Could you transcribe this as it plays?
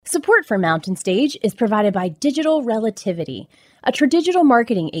Support for Mountain Stage is provided by Digital Relativity, a tradigital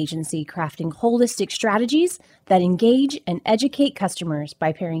marketing agency crafting holistic strategies that engage and educate customers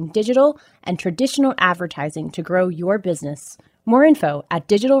by pairing digital and traditional advertising to grow your business. More info at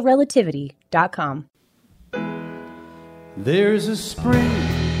digitalrelativity.com. There's a spring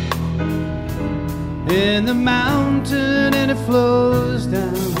in the mountain and it flows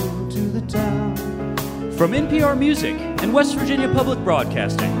down to the town. From NPR Music and West Virginia Public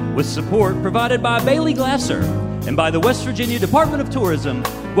Broadcasting, with support provided by Bailey Glasser and by the West Virginia Department of Tourism,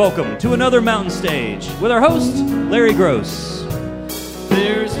 welcome to another Mountain Stage with our host, Larry Gross.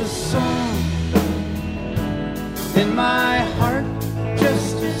 There's a song in my heart,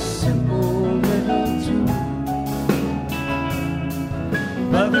 just a simple little tune,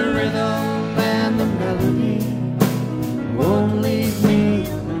 but the rhythm and the melody won't leave me.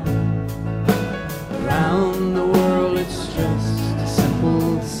 Around the world it's just a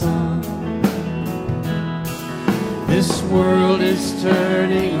simple song. This world is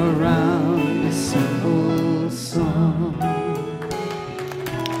turning around, a simple song.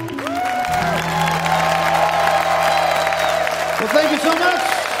 Well, thank you so much,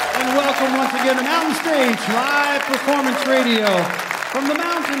 and welcome once again to Mountain Stage, live performance radio from the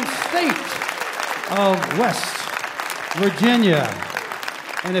mountain state of West Virginia.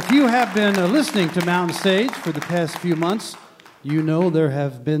 And if you have been listening to Mountain Stage for the past few months, you know there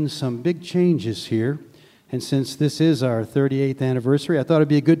have been some big changes here. And since this is our 38th anniversary, I thought it'd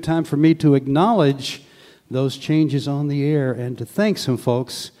be a good time for me to acknowledge those changes on the air and to thank some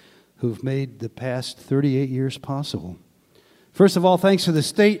folks who've made the past 38 years possible. First of all, thanks to the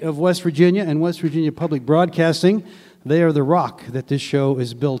state of West Virginia and West Virginia Public Broadcasting. They are the rock that this show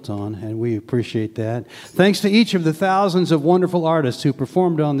is built on, and we appreciate that. Thanks to each of the thousands of wonderful artists who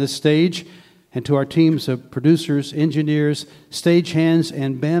performed on this stage, and to our teams of producers, engineers, stagehands,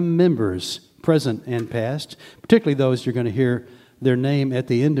 and band members, present and past, particularly those you're going to hear their name at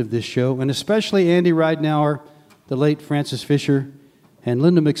the end of this show, and especially Andy Ridenauer, the late Francis Fisher, and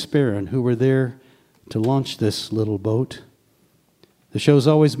Linda McSparron, who were there to launch this little boat. The show's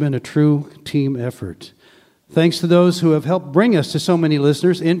always been a true team effort. Thanks to those who have helped bring us to so many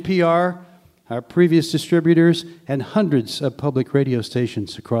listeners, NPR, our previous distributors, and hundreds of public radio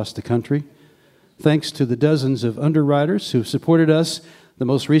stations across the country. Thanks to the dozens of underwriters who've supported us, the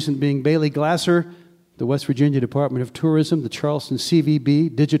most recent being Bailey Glasser, the West Virginia Department of Tourism, the Charleston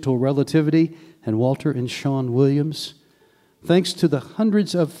CVB, Digital Relativity, and Walter and Sean Williams. Thanks to the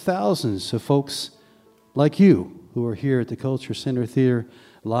hundreds of thousands of folks like you who are here at the Culture Center Theater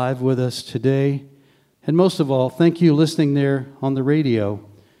live with us today. And most of all, thank you listening there on the radio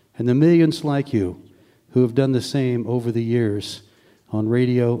and the millions like you who have done the same over the years on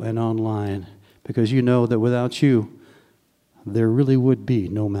radio and online, because you know that without you, there really would be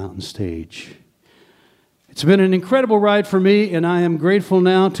no Mountain Stage. It's been an incredible ride for me, and I am grateful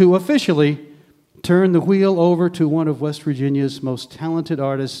now to officially turn the wheel over to one of West Virginia's most talented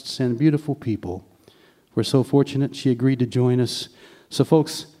artists and beautiful people. We're so fortunate she agreed to join us. So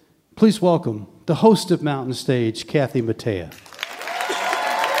folks, please welcome the host of Mountain Stage, Kathy Mattea.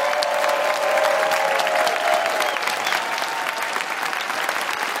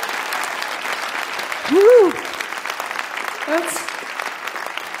 Woo!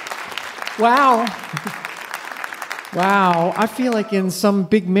 Wow. Wow. I feel like in some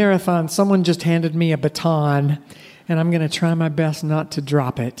big marathon, someone just handed me a baton, and I'm going to try my best not to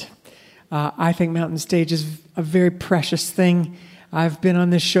drop it. I think Mountain Stage is a very precious thing. I've been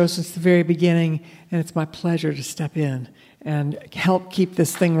on this show since the very beginning, and it's my pleasure to step in and help keep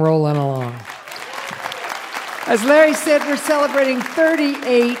this thing rolling along. As Larry said, we're celebrating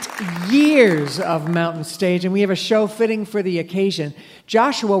 38 years of Mountain Stage, and we have a show fitting for the occasion.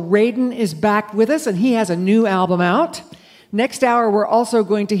 Joshua Radin is back with us, and he has a new album out. Next hour, we're also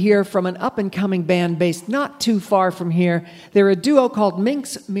going to hear from an up-and-coming band based not too far from here. They're a duo called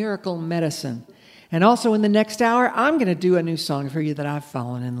Mink's Miracle Medicine. And also in the next hour, I'm going to do a new song for you that I've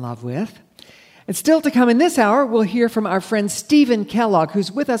fallen in love with. And still to come in this hour, we'll hear from our friend Stephen Kellogg,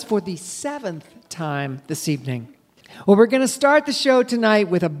 who's with us for the 7th time this evening. Well, we're going to start the show tonight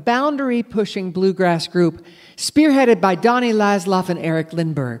with a boundary-pushing bluegrass group spearheaded by Donnie Laszloff and Eric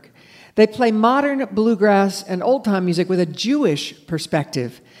Lindbergh. They play modern bluegrass and old-time music with a Jewish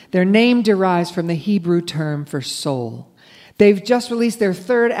perspective. Their name derives from the Hebrew term for soul. They've just released their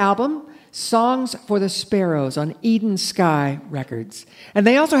 3rd album, Songs for the Sparrows, on Eden Sky Records. And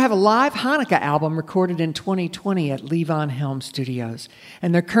they also have a live Hanukkah album recorded in 2020 at Levon Helm Studios.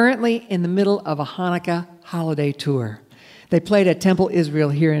 And they're currently in the middle of a Hanukkah holiday tour. They played at Temple Israel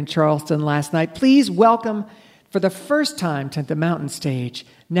here in Charleston last night. Please welcome, for the first time to the Mountain Stage,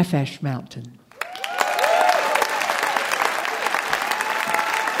 Nefesh Mountain.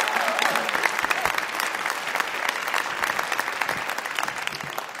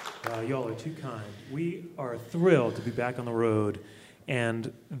 Y'all are too kind. We are thrilled to be back on the road,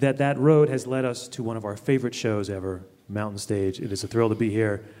 and that road has led us to one of our favorite shows ever, Mountain Stage. It is a thrill to be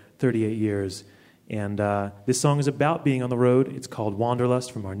here, 38 years. And this song is about being on the road. It's called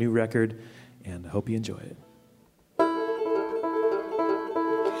Wanderlust from our new record, and I hope you enjoy it.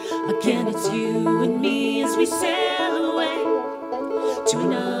 Again, it's you and me as we sail away to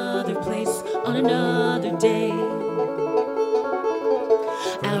another place on another day.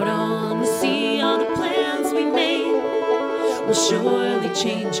 Out on the sea, all the plans we made will surely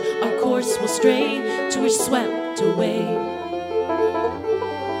change. Our course will stray till we're swept away.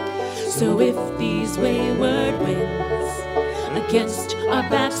 So if these wayward winds against our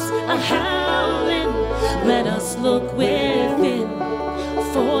backs are howling, let us look within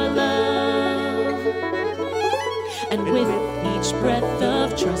for love. And with each breath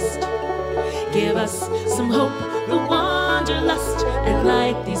of trust, give us some hope, the wanderlust, and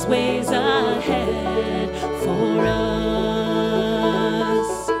light these ways ahead for us.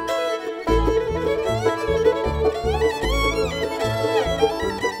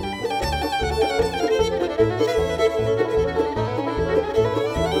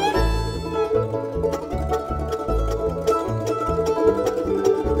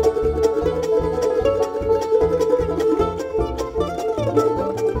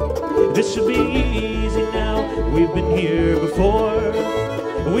 This should be easy now, we've been here before.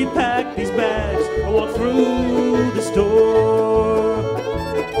 We pack these bags and walk through the store.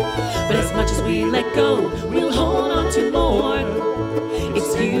 But as much as we let go, we'll hold on to more.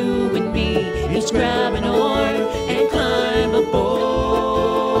 It's you and me, each grab an oar and climb aboard.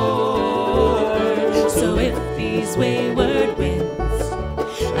 So if these wayward winds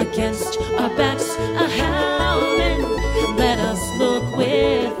against our backs are howling, let us look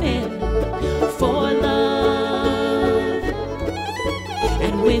within for love.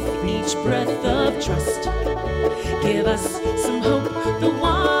 And with each breath of trust, give us some hope, the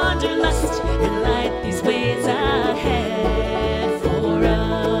wanderlust, and light these ways ahead for us.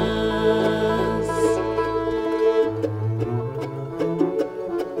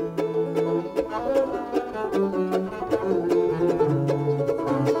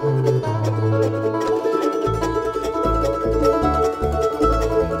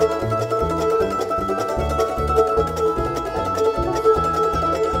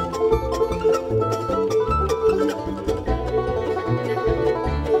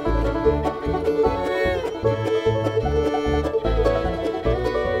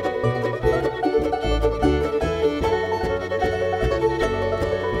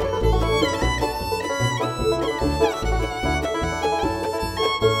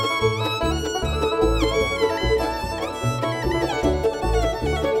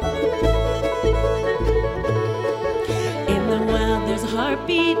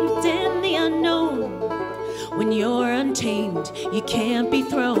 Heartbeat in the unknown. When you're untamed, you can't be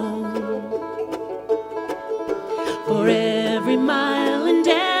thrown. For every mile and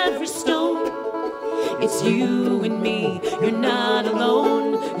every stone, it's you and me. You're not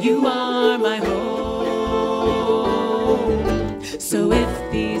alone. You are my home. So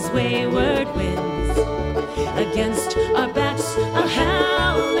if these wayward winds against our backs are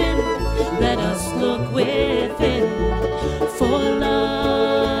howling, let us look within for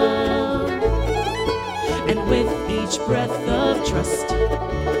love. And with each breath of trust,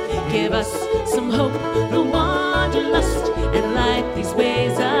 give us some hope, the wanderlust, and light these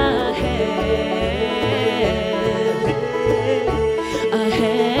ways ahead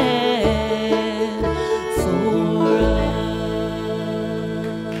for us.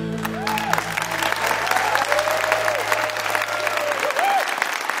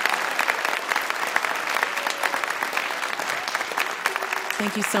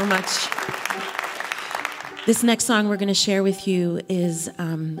 Thank you so much. This next song we're going to share with you is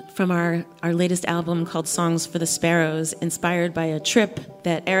from our latest album called Songs for the Sparrows, inspired by a trip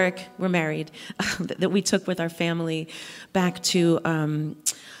that Eric, we're married, that we took with our family back to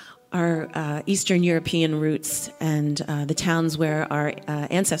our Eastern European roots and the towns where our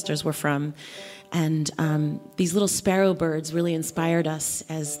ancestors were from. And these little sparrow birds really inspired us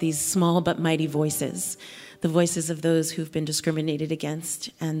as these small but mighty voices. The voices of those who've been discriminated against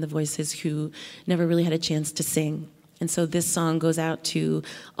and the voices who never really had a chance to sing. And so this song goes out to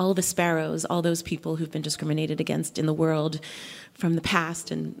all the sparrows, all those people who've been discriminated against in the world from the past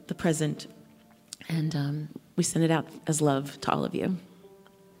and the present. And we send it out as love to all of you.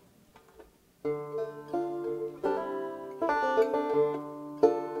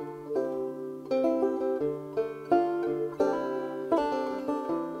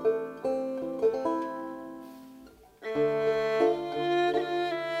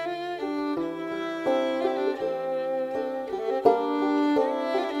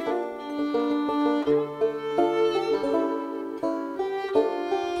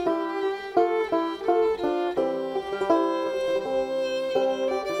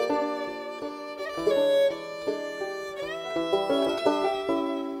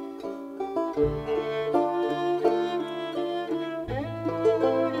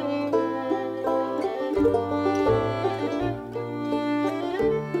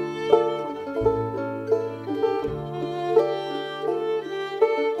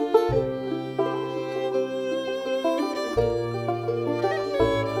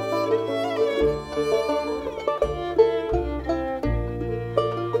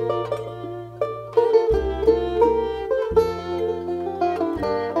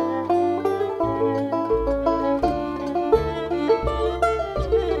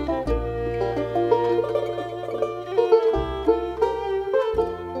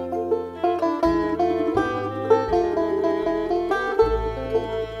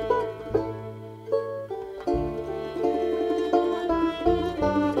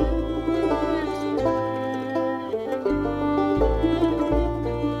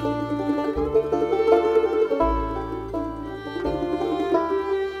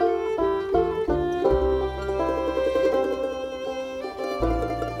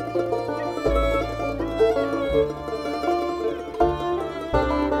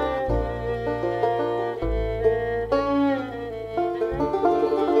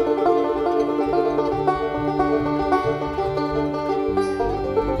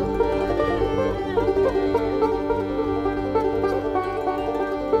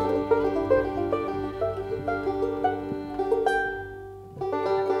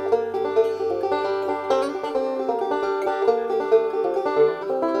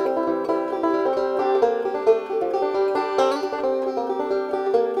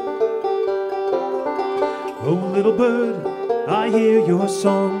 hear your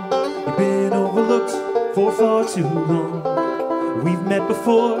song. You've been overlooked for far too long. We've met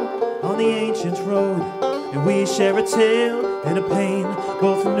before on the ancient road, and we share a tale and a pain,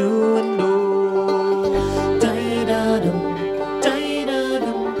 both new and old. Da-da-dum,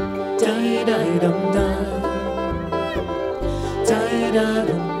 da-da-dum, da-da-dum, da.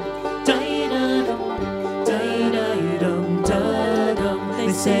 Da-da-dum, da-da-dum, da-da-dum, da-dum.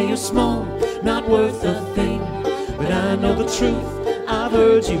 They say you're small, not worth a thing, but I know the truth, I've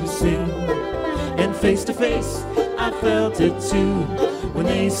heard you sing. And face to face, I felt it too, when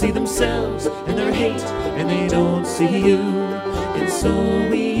they see themselves and their hate, and they don't see you. And so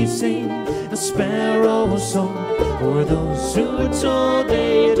we sing a sparrow song for those who are told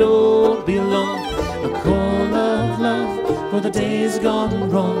they don't belong. A call of love for the days gone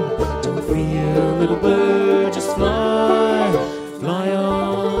wrong. Don't fear, little bird, just fly, fly on.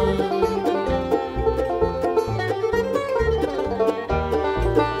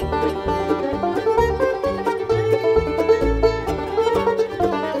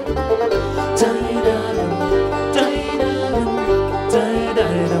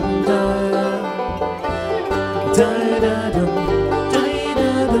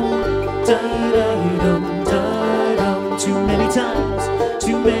 Too many times,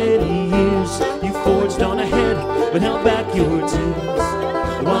 too many years, you forged on ahead, but held back your tears.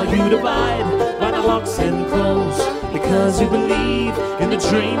 While you divide by the hawks and crows, because you believe in the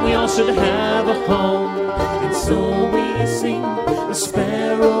dream we all should have a home. And so we sing a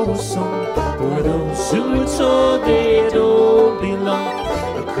sparrow song for those who are told they don't belong.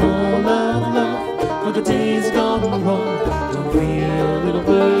 A call of love for the days gone wrong. Don't fear, little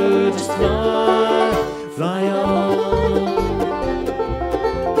bird, just fly, fly on.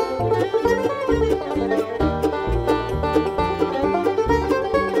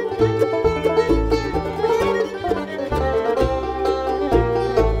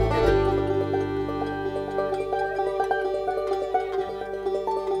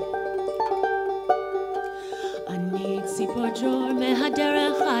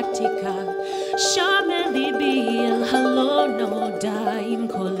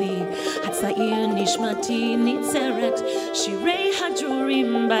 נשמתי ניצרת, שירי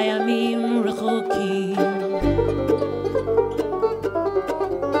הדרורים בימים רחוקים.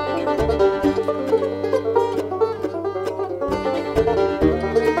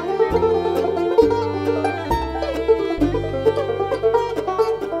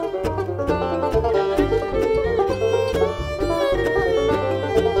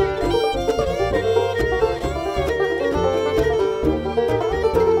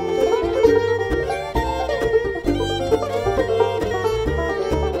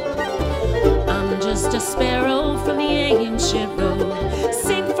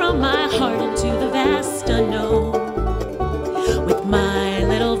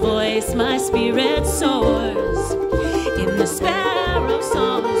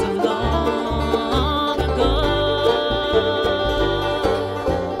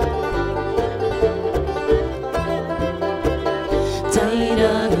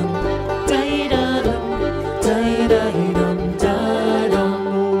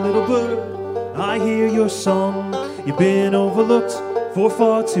 For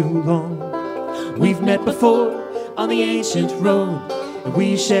far too long. We've met before on the ancient road, and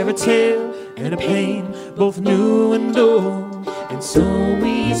we share a tale and a pain, both new and old. And so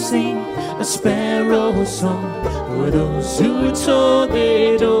we sing a sparrow song for those who are told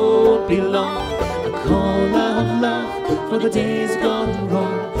they don't belong. A call of love for the days gone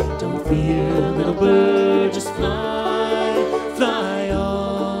wrong. Don't fear, little bird, just fly, fly on.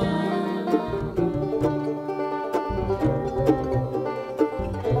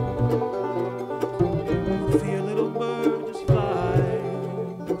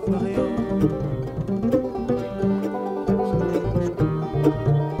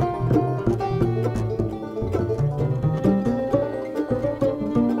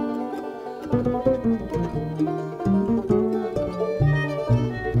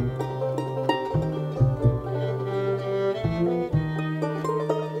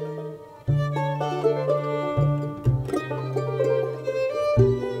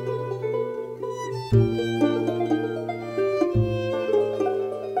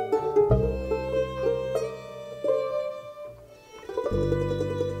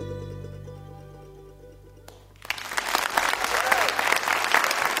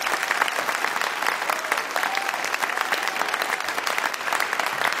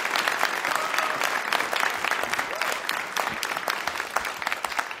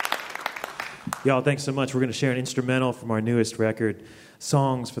 Y'all, thanks so much. We're going to share an instrumental from our newest record,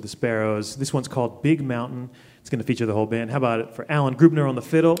 Songs for the Sparrows. This one's called Big Mountain. It's going to feature the whole band. How about it for Alan Grubner on the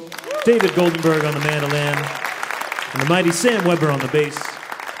fiddle, David Goldenberg on the mandolin, and the mighty Sam Weber on the bass.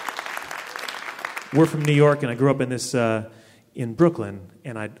 We're from New York, and I grew up in Brooklyn,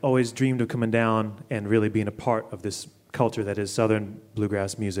 and I'd always dreamed of coming down and really being a part of this culture that is Southern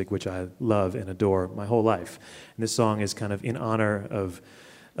bluegrass music, which I love and adore my whole life. And this song is kind of in honor of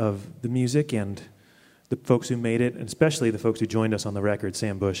the music and the folks who made it, and especially the folks who joined us on the record,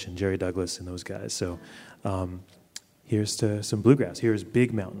 Sam Bush and Jerry Douglas and those guys. So here's to some bluegrass. Here's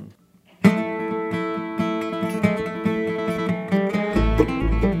Big Mountain.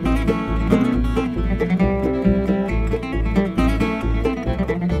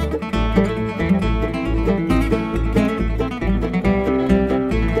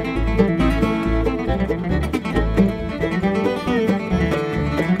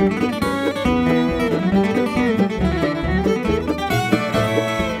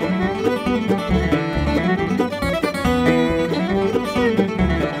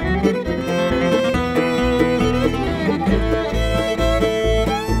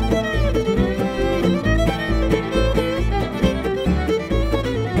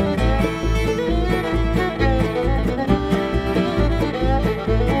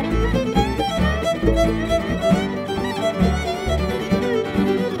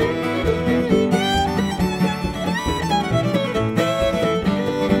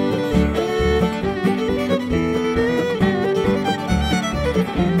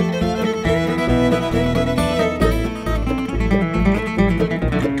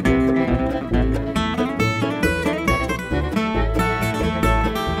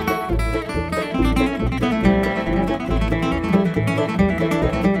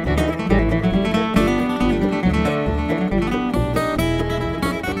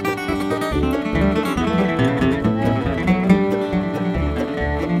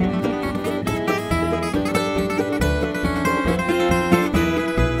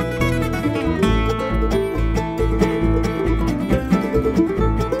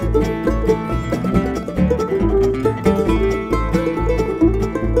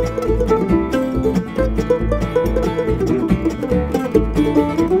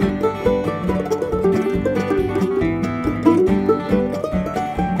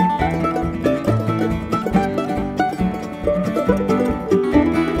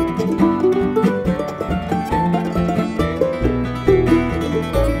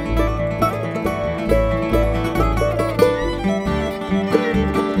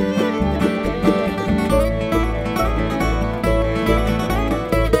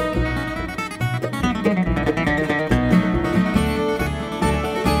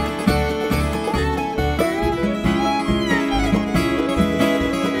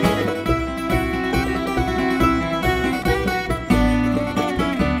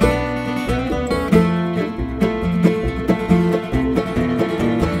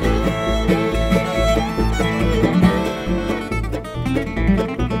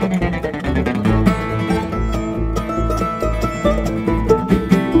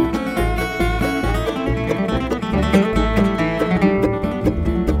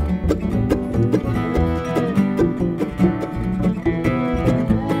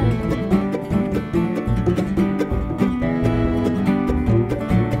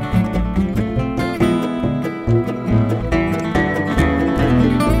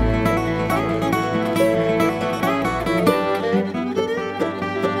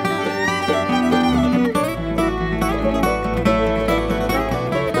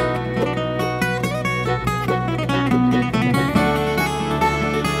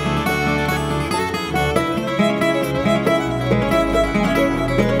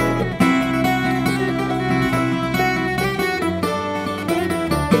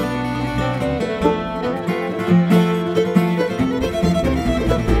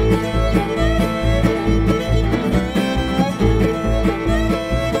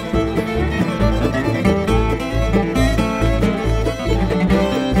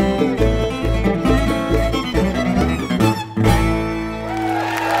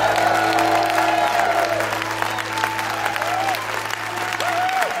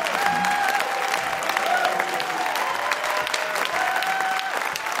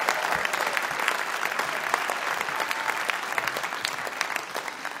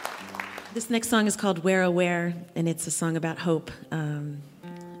 This next song is called Where Oh Where, and it's a song about hope.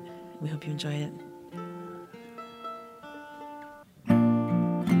 We hope you enjoy it.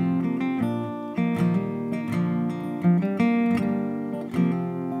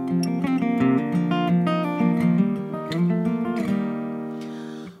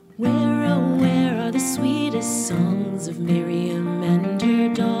 Where, oh, where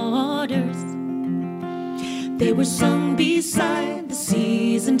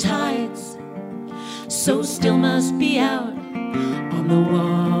so still must be out on the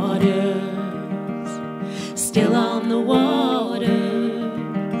waters, still on the waters.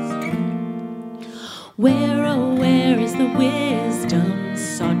 Where, oh, where is the wisdom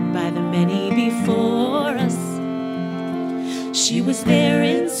sought by the many before us? She was there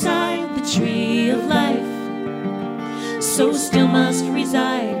inside the tree of life, so still must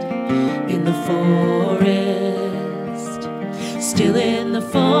reside in the forest, still in the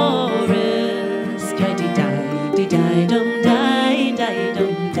forest. Die-dee-die-dee-die-dum-die,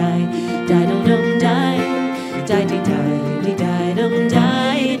 die-dum-die,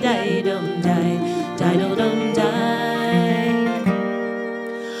 die-dee-die-dee-die-dum-die, die-dum-die, die-dum-die.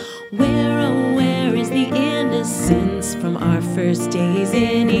 Where, oh, where is the innocence from our first days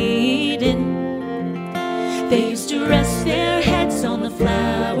in Eden? They used to rest their heads on the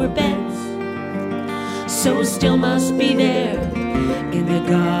flower beds, so still must be there in the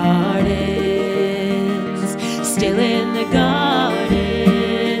gardens, still in the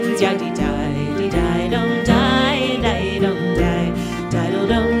gardens. Die-dee-die-dee-die-dum-die, die-dum-die,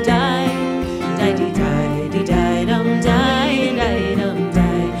 die-dum-die, die-dee-die-dee-die-dum-die,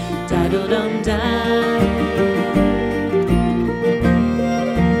 die-dum-die, die-dum-die.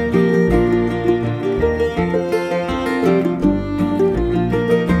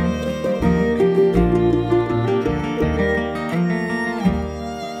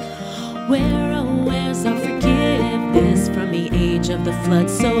 Of the flood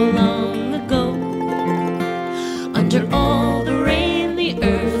so long ago, under all the rain the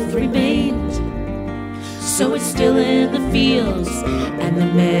earth remained, so it's still in the fields and the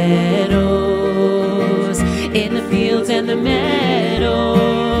meadows, in the fields and the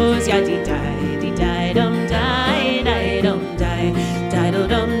meadows. Yah-dee-di-dee-di-dum-di, di-dum-di,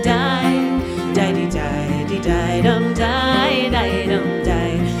 di-dum-di, di-dee-di-dee-di-dum-di, di-dum-di, di-dum-di,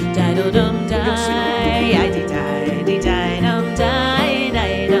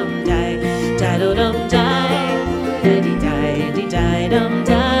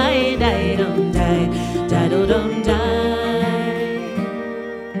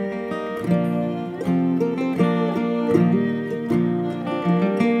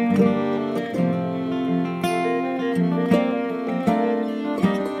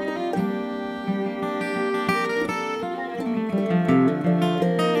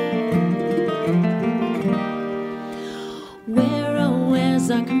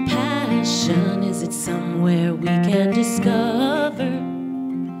 our compassion? Is it somewhere we can discover?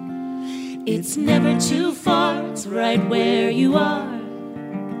 It's never too far, it's right where you are.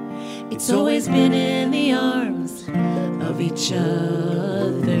 It's always been in the arms of each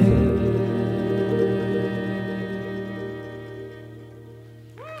other.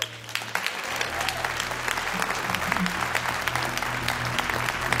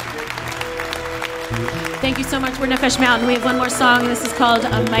 Thank you so much. We're Nefesh Mountain. We have one more song, and this is called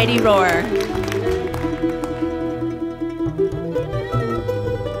A Mighty Roar.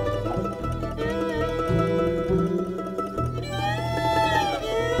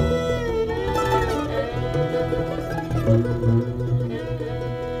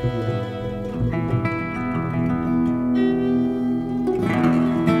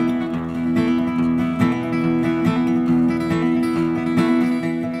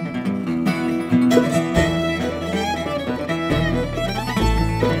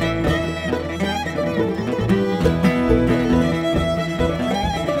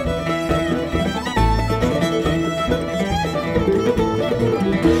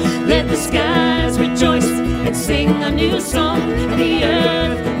 Let the skies rejoice and sing a new song, and the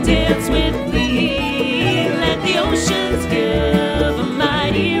earth dance with glee. Let the oceans give a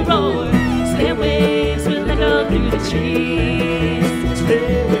mighty roar, so their waves will echo through the trees. So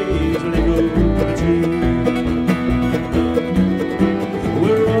their waves will echo through the trees.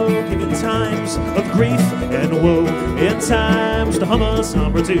 We're all given times of grief and woe, and times to hum a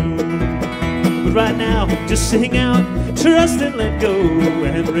somber tune. But right now, just sing out, trust and let go,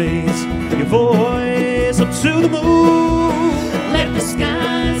 and raise your voice up to the moon. Let the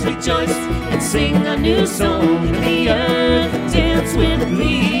skies rejoice and sing a new song, and the earth dance with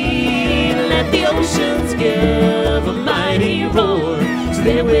glee. Let the oceans give a mighty roar, so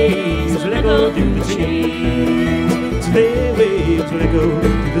their waves will echo through the trees. So their waves will echo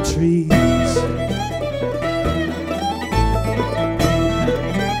through the trees.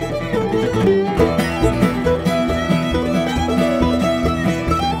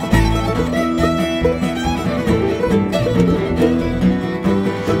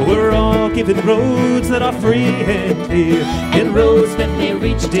 Given roads that are free and clear, and roads that may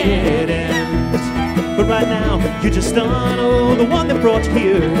reach dead end. But right now, you just don't know the one that brought you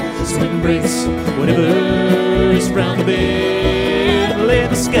here. So embrace whatever's round the bend. Let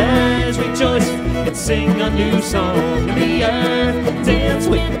the skies rejoice and sing a new song. Let the earth dance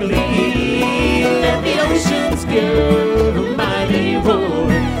with glee. Let the oceans give a mighty roar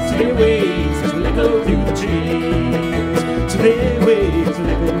to their waves as we echo through the trees. To their waves as we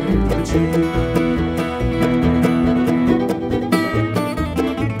echo through the trees.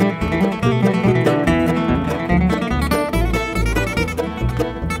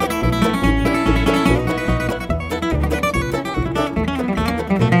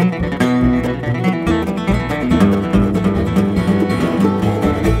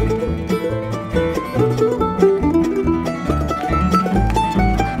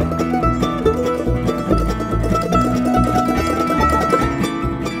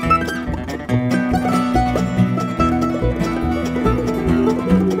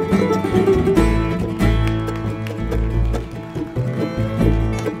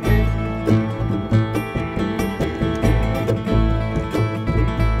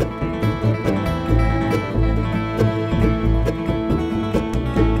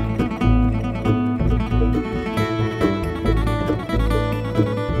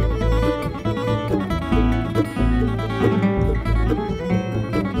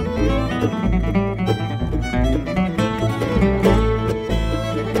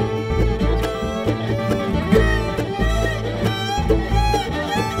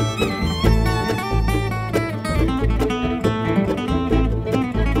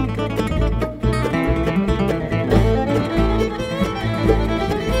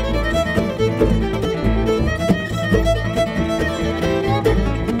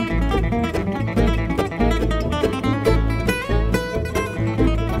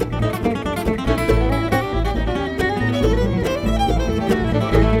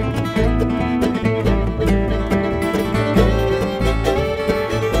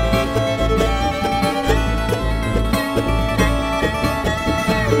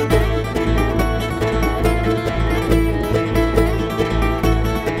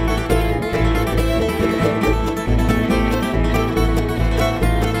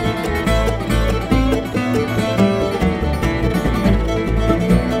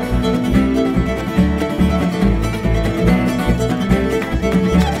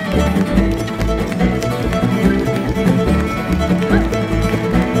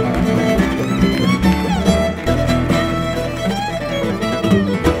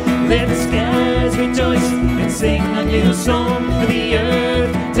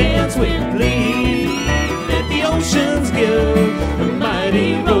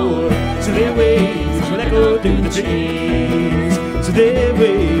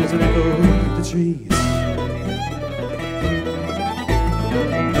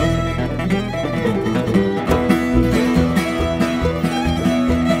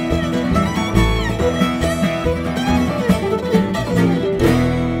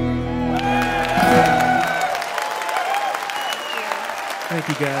 Thank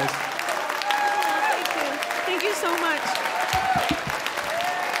you, guys. Thank you so much.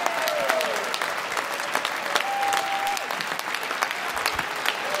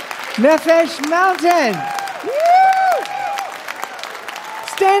 Nefesh Mountain. Woo!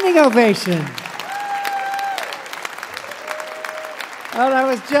 Standing ovation. Oh, that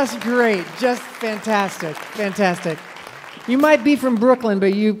was just great. Just fantastic. Fantastic. You might be from Brooklyn,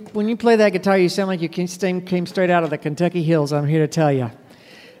 but when you play that guitar, you sound like you came straight out of the Kentucky hills, I'm here to tell you.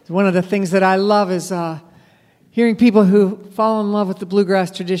 One of the things that I love is hearing people who fall in love with the bluegrass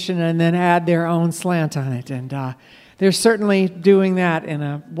tradition and then add their own slant on it. And they're certainly doing that in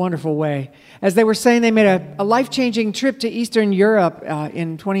a wonderful way. As they were saying, they made a life-changing trip to Eastern Europe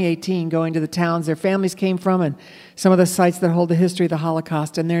in 2018, going to the towns their families came from and some of the sites that hold the history of the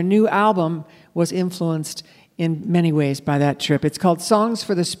Holocaust. And their new album was influenced in many ways by that trip. It's called Songs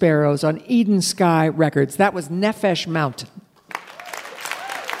for the Sparrows on Eden Sky Records. That was Nefesh Mountain.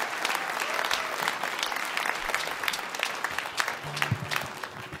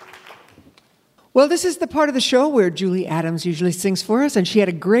 Well, this is the part of the show where Julie Adams usually sings for us, and she had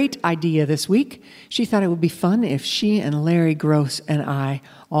a great idea this week. She thought it would be fun if she and Larry Gross and I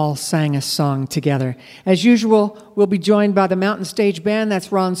all sang a song together. As usual, we'll be joined by the Mountain Stage Band.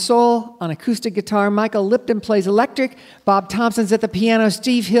 That's Ron Soul on acoustic guitar, Michael Lipton plays electric, Bob Thompson's at the piano,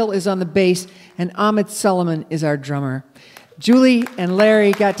 Steve Hill is on the bass, and Ahmed Solomon is our drummer. Julie and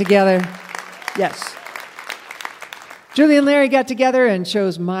Larry got together. Yes. Julie and Larry got together and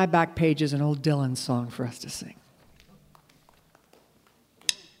chose My Back Pages, an old Dylan song for us to sing.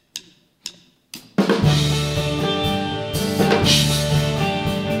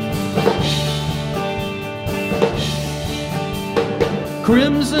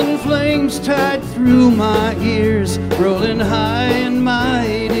 Crimson flames tied through my ears, rolling high in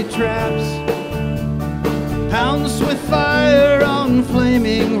mighty traps. Hounds with fire on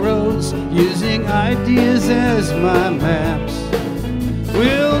flaming roads, using ideas as my maps.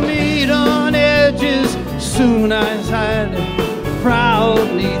 We'll meet on edges soon as hide, proud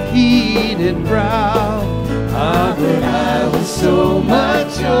neath heated brow. Ah, but I was so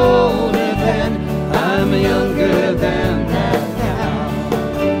much older then, I'm younger than that now.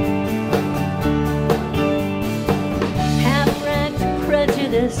 Half-wrecked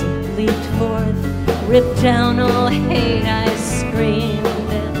prejudice leaped forth, ripped down all hate, I screamed.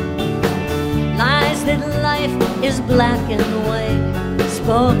 Lies that life is black and white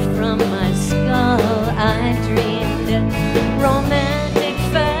spoke from my skull, I dreamed. Romantic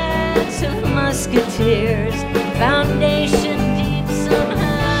facts of musketeers, foundation deep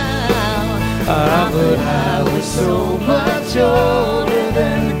somehow. Ah, but I was so much older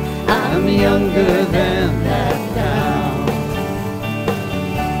then, I'm younger than that now.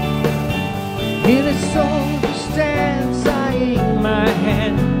 In a soldier stands, eyeing my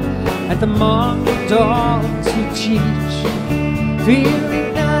hand at the Mongol dogs who teach,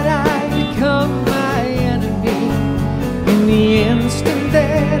 fearing that I become my enemy in the instant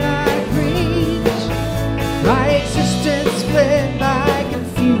that I reach. My existence fled by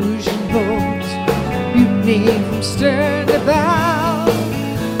confusion boats, mutiny from stern to bow.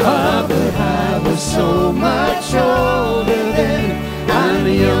 Ah, but I was so much older then, I'm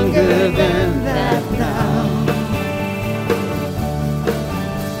younger than that now.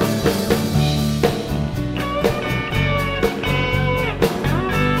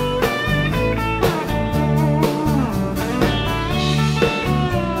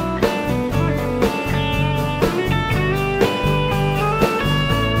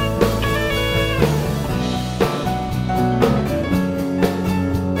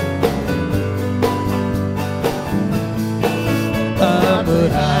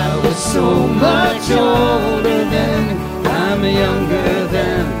 But I was so much older then, I'm younger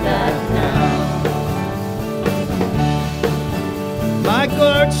than that now. My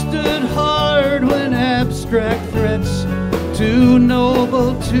guard stood hard when abstract threats, too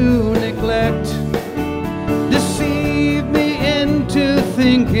noble to neglect, deceived me into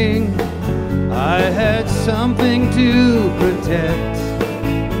thinking I had something to protect.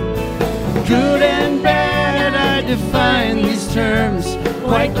 Good and bad, I define these terms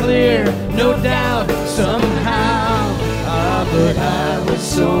quite clear, no doubt, somehow. Ah, but I was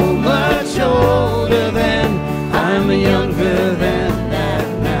so much older then, I'm younger than that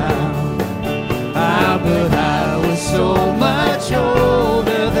now. Ah, but I was so much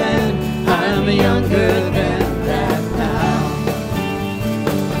older then, I'm younger than that now.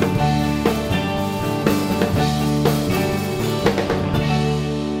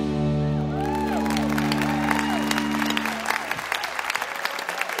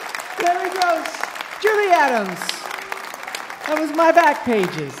 There he goes, Julie Adams. That was my back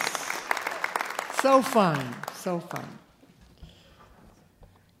pages. So fun, so fun.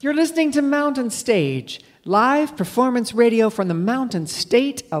 You're listening to Mountain Stage, live performance radio from the Mountain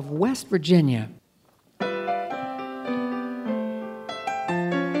State of West Virginia.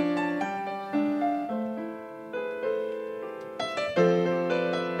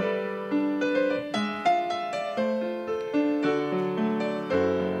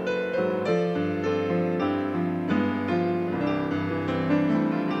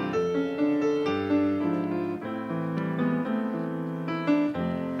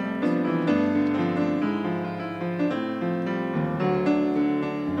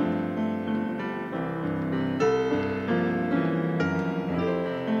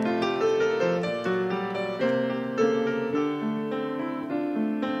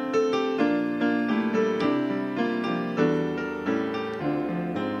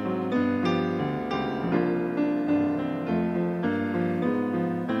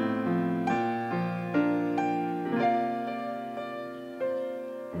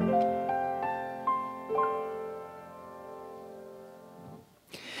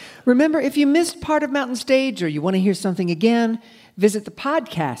 Remember, if you missed part of Mountain Stage or you want to hear something again, visit the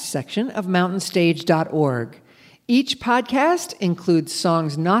podcast section of mountainstage.org. Each podcast includes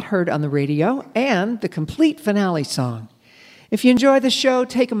songs not heard on the radio and the complete finale song. If you enjoy the show,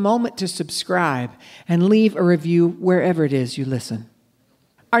 take a moment to subscribe and leave a review wherever it is you listen.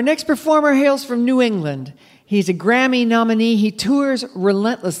 Our next performer hails from New England. He's a Grammy nominee. He tours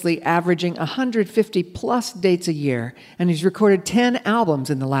relentlessly, averaging 150-plus dates a year, and he's recorded 10 albums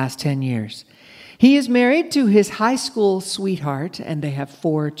in the last 10 years. He is married to his high school sweetheart, and they have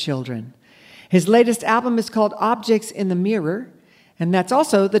 4 children. His latest album is called Objects in the Mirror, And that's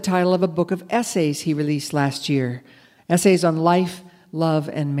also the title of a book of essays he released last year, essays on life, love,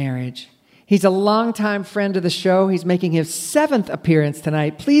 and marriage. He's a longtime friend of the show. He's making his 7th appearance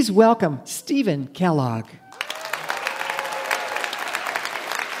tonight. Please welcome Stephen Kellogg.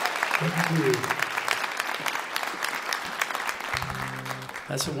 Thank you.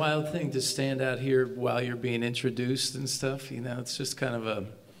 That's a wild thing to stand out here while you're being introduced and stuff. You know, it's just kind of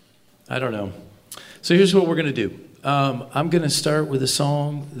I don't know. So here's what we're going to do. I'm going to start with a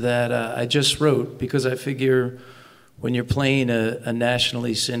song that I just wrote because I figure when you're playing a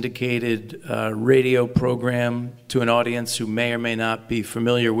nationally syndicated radio program to an audience who may or may not be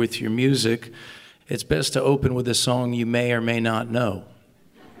familiar with your music, it's best to open with a song you may or may not know.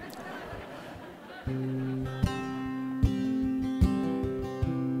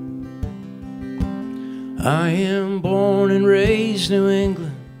 I am born and raised New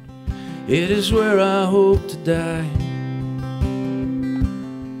England. It is where I hope to die.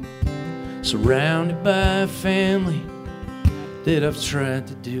 Surrounded by a family that I've tried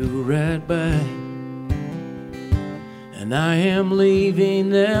to do right by. And I am leaving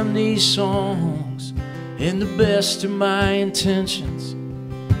them these songs in the best of my intentions.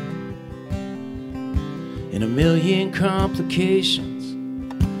 In a million complications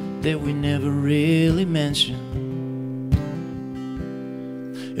that we never really mention.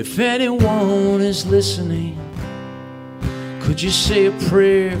 If anyone is listening, could you say a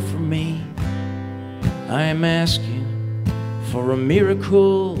prayer for me? I am asking for a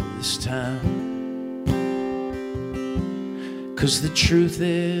miracle this time. 'Cause the truth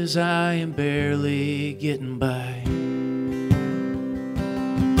is I am barely getting by.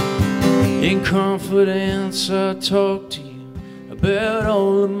 In confidence I talk to you about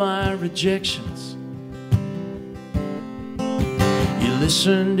all of my rejections. You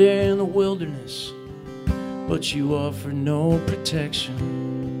listened in the wilderness, but you offered no protection.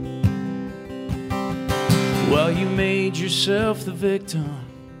 While you made yourself the victim,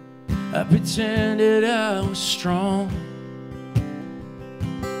 I pretended I was strong.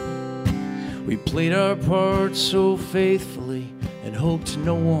 We played our part so faithfully and hoped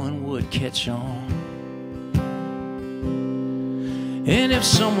no one would catch on. And if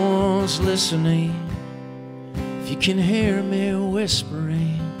someone's listening, if you can hear me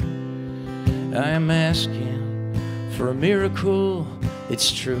whispering, I am asking for a miracle,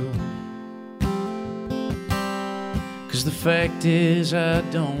 it's true. 'Cause the fact is I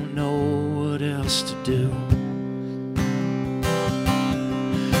don't know what else to do.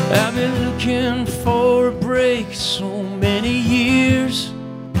 I've been looking for a break so many years.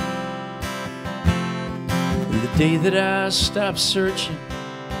 The day that I stop searching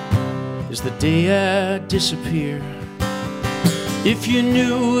is the day I disappear. If you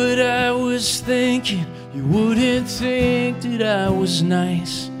knew what I was thinking, you wouldn't think that I was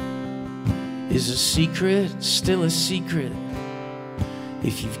nice. Is a secret still a secret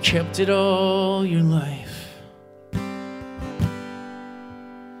if you've kept it all your life?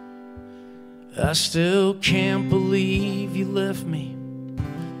 I still can't believe you left me.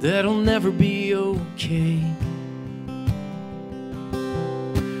 That'll never be okay.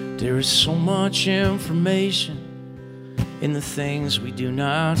 There is so much information in the things we do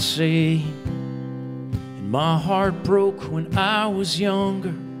not say. And my heart broke when I was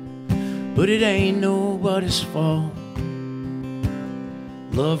younger, but it ain't nobody's fault.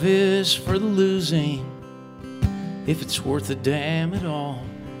 Love is for the losing, if it's worth a damn at all.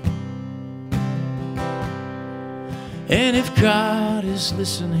 And if God is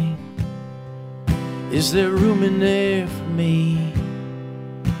listening, is there room in there for me?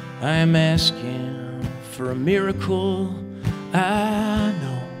 I am asking for a miracle, I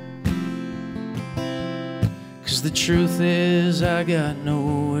know. 'Cause the truth is I got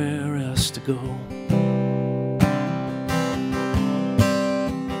nowhere else to go.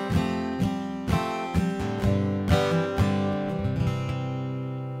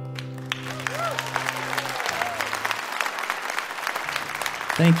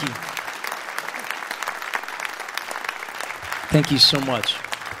 Thank you. Thank you so much.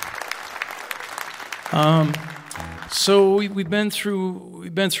 So we've been through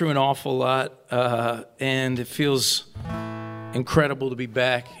an awful lot, and it feels incredible to be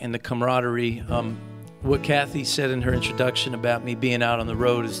back in the camaraderie. What Kathy said in her introduction about me being out on the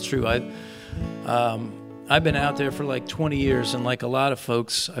road is true. I've been out there for like 20 years, and like a lot of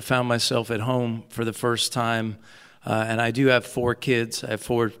folks, I found myself at home for the first time. And I do have 4 kids. I have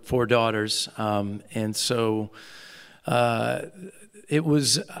four daughters, and so it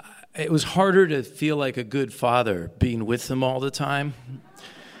was harder to feel like a good father being with them all the time.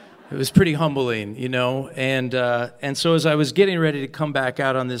 It was pretty humbling, you know. And so as I was getting ready to come back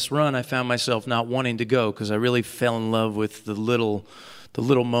out on this run, I found myself not wanting to go because I really fell in love with the little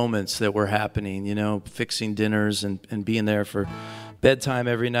moments that were happening, you know, fixing dinners and being there for bedtime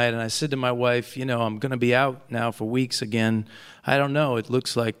every night. And I said to my wife, you know, I'm going to be out now for weeks again. I don't know. It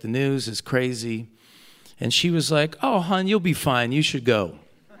looks like the news is crazy. And she was like, oh, hon, you'll be fine. You should go.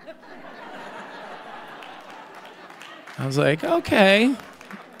 I was like, okay.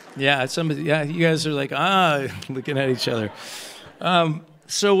 Yeah, you guys are like, looking at each other.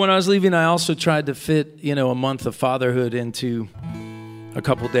 So when I was leaving, I also tried to fit, you know, a month of fatherhood into a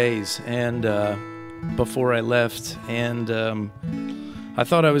couple days, and before I left, and I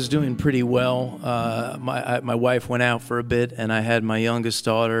thought I was doing pretty well. My wife went out for a bit, and I had my youngest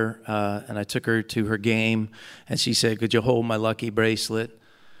daughter, and I took her to her game, and she said, "Could you hold my lucky bracelet?"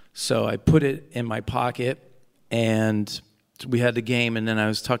 So I put it in my pocket, and we had the game, and then I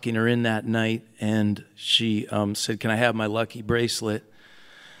was tucking her in that night, and she said, "Can I have my lucky bracelet?"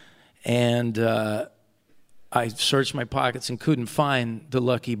 And I searched my pockets and couldn't find the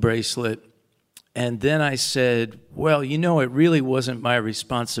lucky bracelet. And then I said, "Well, you know, it really wasn't my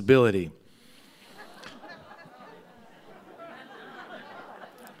responsibility."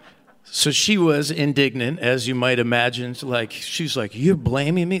 So she was indignant, as you might imagine. Like, she's like, "You're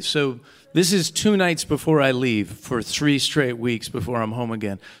blaming me?" So this is 2 nights before I leave for 3 straight weeks before I'm home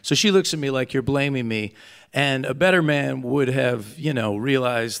again. So she looks at me like, "You're blaming me." And a better man would have, you know,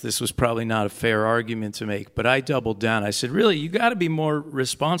 realized this was probably not a fair argument to make. But I doubled down. I said, "Really, you got to be more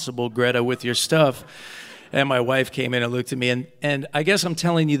responsible, Greta, with your stuff." And my wife came in and looked at me. And I guess I'm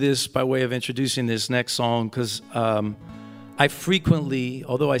telling you this by way of introducing this next song because I frequently,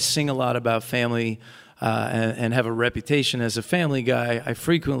 although I sing a lot about family and have a reputation as a family guy, I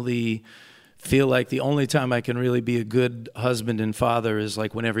frequently feel like the only time I can really be a good husband and father is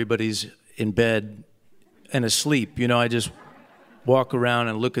like when everybody's in bed and asleep. You know, I just walk around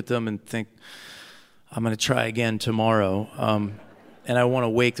and look at them and think, I'm going to try again tomorrow. And I want to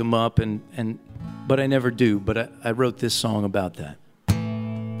wake them up, but I never do. But I wrote this song about that.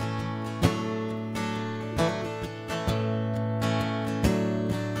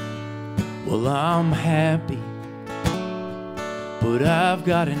 Well, I'm happy, but I've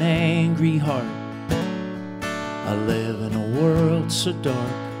got an angry heart. I live in a world so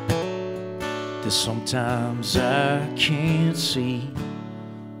dark that sometimes I can't see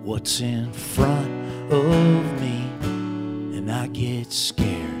what's in front of me, and I get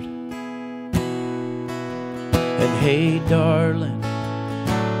scared. And hey, darling,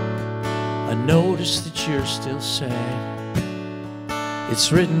 I notice that you're still sad. It's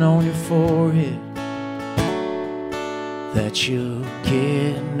written on your forehead that you'll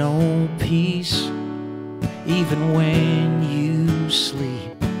get no peace even when you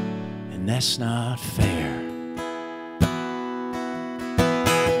sleep, and that's not fair.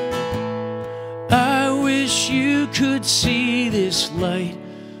 I wish you could see this light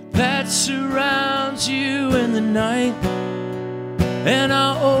that surrounds you in the night, and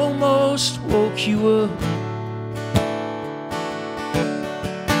I almost woke you up.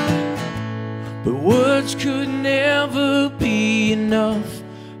 But words could never be enough,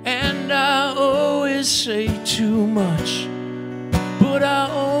 and I always say too much. But I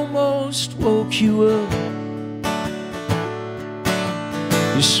almost woke you up.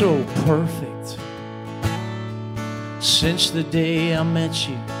 You're so perfect since the day I met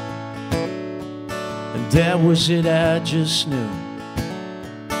you, and that was it, I just knew.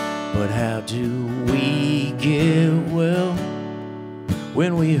 But how do we get well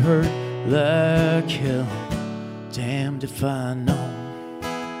when we hurt like hell? Damned if I know.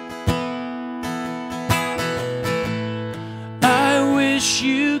 I wish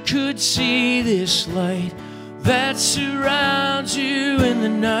you could see this light that surrounds you in the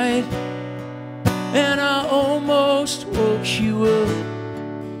night, and I almost woke you up.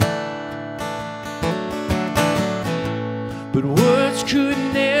 But words could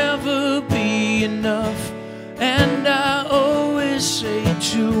never be enough, and I always say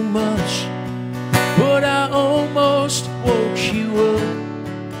too much. But I almost woke you up.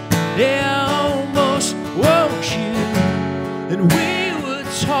 Yeah, I almost woke you. And we were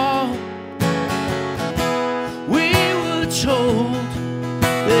taught, we were told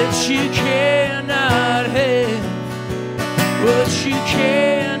that you cannot have what you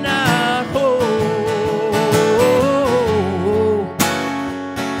cannot hold.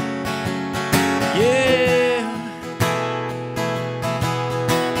 Yeah,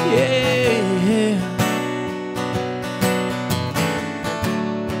 yeah.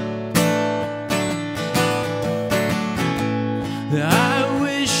 I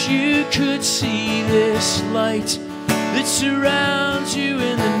wish you light that surrounds you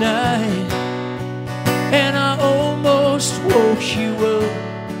in the night. And I almost woke you up.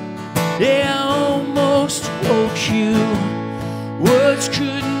 Yeah, I almost woke you. Words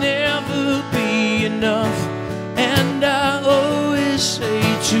could never be enough, and I always say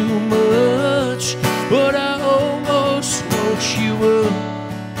too much, but I almost woke you up.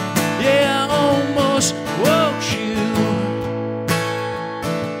 Yeah, I almost woke you.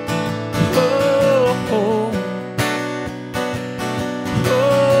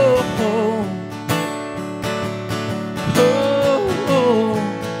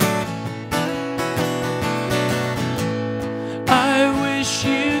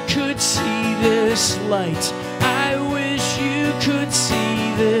 Light. I wish you could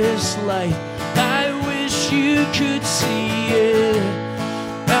see this light. I wish you could see it.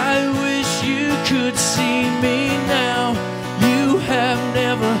 I wish you could see me now. You have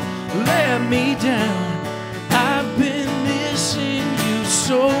never let me down. I've been missing you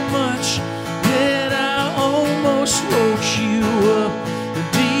so much that I almost woke you up.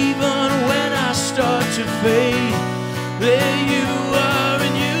 And even when I start to fade, there you are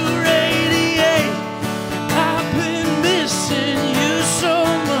and you radiate. I've been missing you so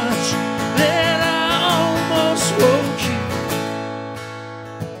much that I almost woke you.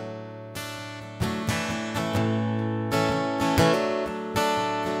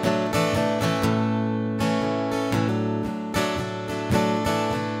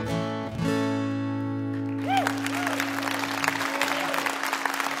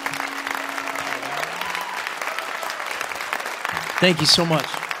 Thank you so much.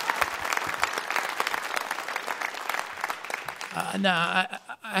 Now,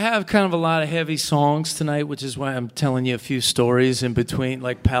 I have kind of a lot of heavy songs tonight, which is why I'm telling you a few stories in between,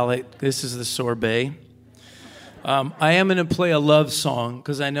 like Palette. This is the sorbet. I am going to play a love song,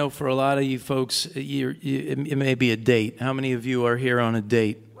 because I know for a lot of you folks, it may be a date. How many of you are here on a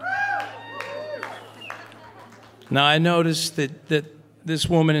date? Now, I noticed that this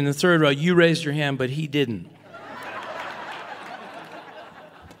woman in the third row, you raised your hand, but he didn't.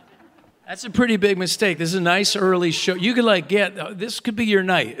 That's a pretty big mistake. This is a nice early show. You could this could be your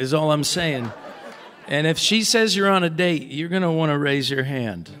night, is all I'm saying. And if she says you're on a date, you're going to want to raise your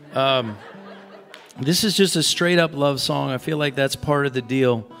hand. This is just a straight up love song. I feel like that's part of the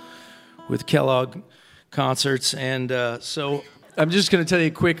deal with Kellogg concerts. And so I'm just going to tell you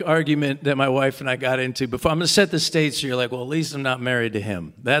a quick argument that my wife and I got into before. I'm going to set the stage so you're like, well, at least I'm not married to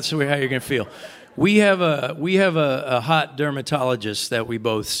him. That's how you're going to feel. We have a hot dermatologist that we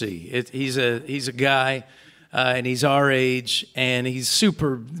both see. He's a guy, and he's our age, and he's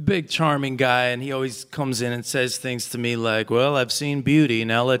super big, charming guy, and he always comes in and says things to me like, "Well, I've seen Beauty,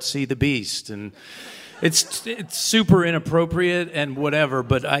 now let's see the Beast," and it's super inappropriate and whatever.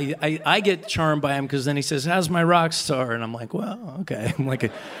 But I get charmed by him because then he says, "How's my rock star?" And I'm like, "Well, okay." I'm like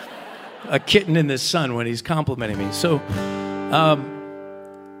a kitten in the sun when he's complimenting me.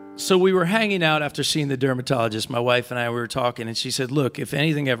 So we were hanging out after seeing the dermatologist. My wife and I were talking, and she said, "Look, if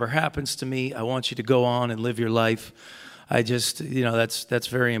anything ever happens to me, I want you to go on and live your life. I just, that's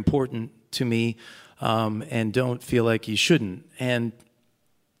very important to me, and don't feel like you shouldn't." And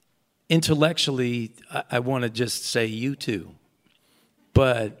intellectually, I want to just say you too.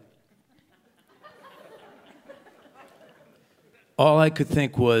 But all I could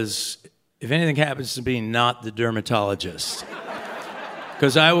think was, if anything happens to me, not the dermatologist.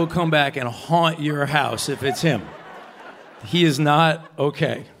 Because I will come back and haunt your house if it's him. He is not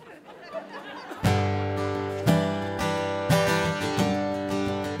okay.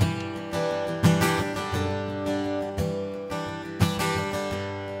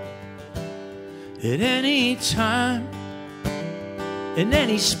 At any time, in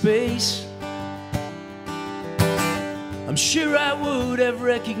any space, I'm sure I would have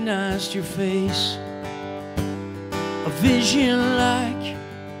recognized your face. A vision like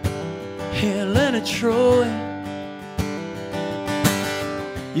Helen of Troy.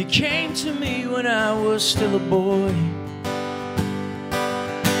 You came to me when I was still a boy,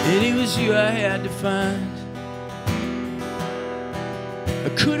 and it was you I had to find. I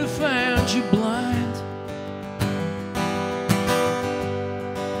could have found you blind.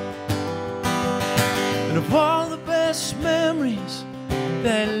 And of all the best memories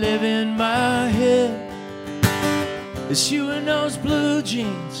that live in my head, it's you in those blue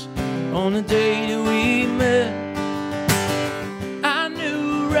jeans on the day that we met. I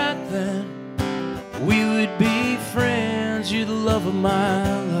knew right then we would be friends. You're the love of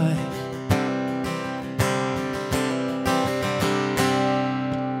my life.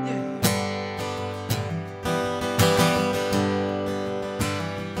 Yeah.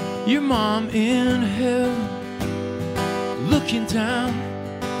 your mom in heaven looking down.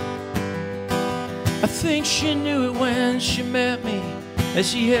 I think she knew it when she met me, as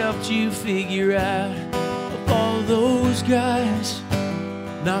she helped you figure out of all those guys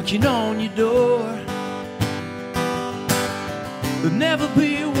knocking on your door. There'll never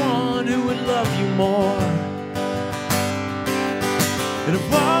be one who would love you more. And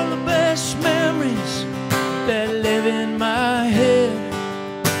of all the best memories that live in my head,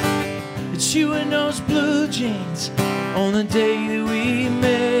 it's you in those blue jeans on the day that we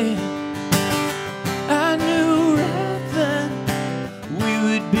met. I knew right then we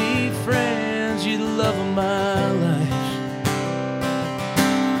would be friends. You're the love of my life.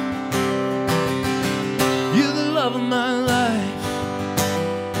 You're the love of my life.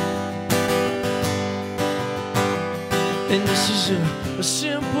 And this is a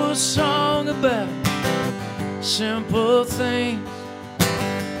simple song about simple things.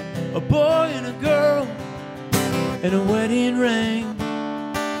 A boy and a girl and a wedding ring.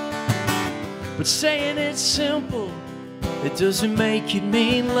 But saying it's simple, it doesn't make it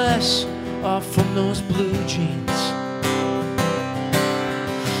mean less. Off from those blue jeans,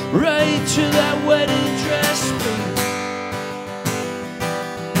 right to that wedding dress, baby.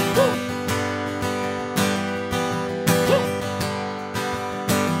 Woo. Woo.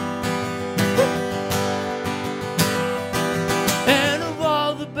 Woo. And of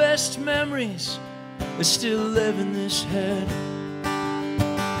all the best memories that still live in this head,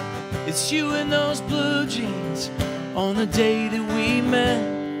 it's you in those blue jeans on the day that we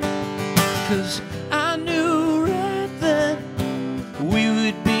met. 'Cause I knew right then we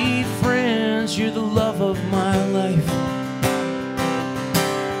would be friends. You're the love of my life.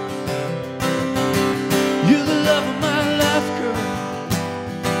 You're the love of my life, girl.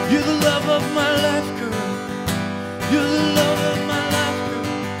 You're the love of my life, girl. You're the love of my life, girl.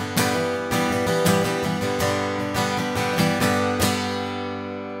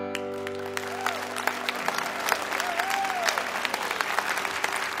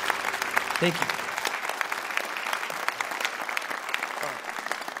 Thank you.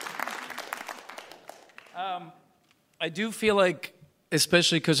 I do feel like,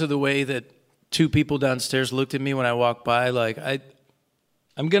 especially because of the way that two people downstairs looked at me when I walked by, like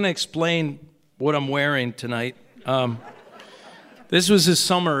I'm going to explain what I'm wearing tonight. This was this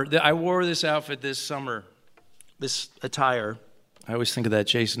summer. I wore this outfit this summer, this attire. I always think of that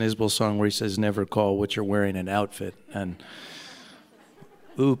Jason Isbell song where he says, "Never call what you're wearing an outfit." And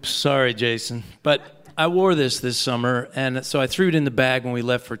oops, sorry, Jason. But I wore this summer, and so I threw it in the bag when we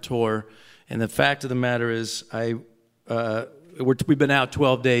left for tour. And the fact of the matter is, we've been out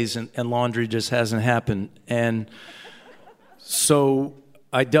 12 days, and laundry just hasn't happened. And so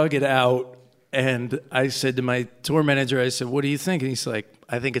I dug it out, and I said to my tour manager, I said, "What do you think?" And he's like,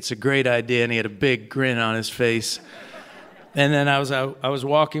 "I think it's a great idea." And he had a big grin on his face. And then I was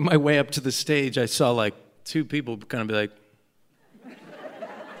walking my way up to the stage. I saw like two people kind of be like,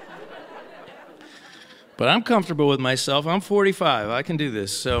 but I'm comfortable with myself. I'm 45. I can do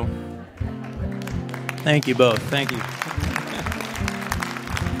this. So thank you both. Thank you.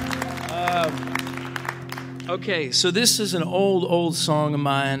 Okay, so this is an old song of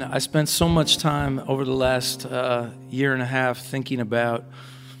mine. I spent so much time over the last year and a half thinking about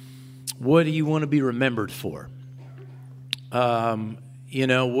what do you want to be remembered for? What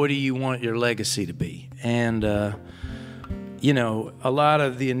do you want your legacy to be? And a lot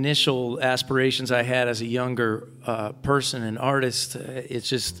of the initial aspirations I had as a younger person and artist, it's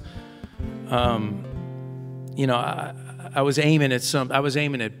just, I was aiming at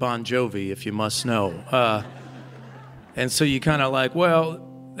Bon Jovi, if you must know. And so you kind of like, well,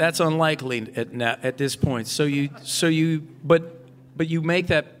 that's unlikely at this point. But you make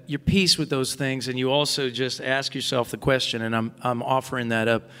that your peace with those things, and you also just ask yourself the question, and I'm offering that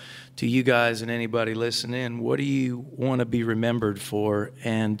up to you guys and anybody listening. What do you want to be remembered for?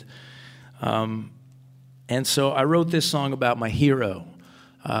 And so I wrote this song about my hero,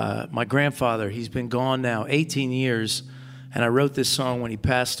 my grandfather. He's been gone now 18 years, and I wrote this song when he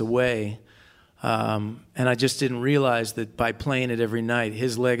passed away. And I just didn't realize that by playing it every night,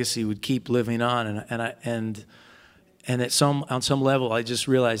 his legacy would keep living on. And on some level, I just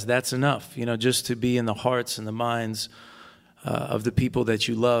realized that's enough, just to be in the hearts and the minds of the people that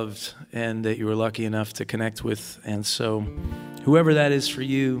you loved and that you were lucky enough to connect with. And so whoever that is for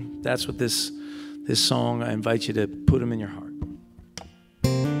you, that's what this song, I invite you to put them in your heart.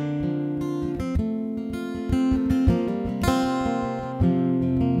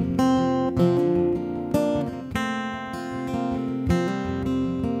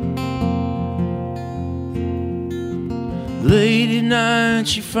 Late at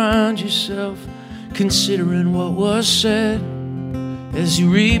night you find yourself considering what was said, as you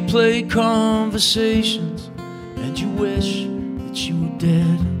replay conversations and you wish that you were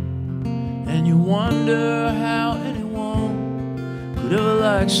dead, and you wonder how anyone could ever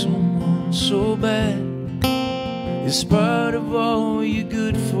like someone so bad. In spite of all your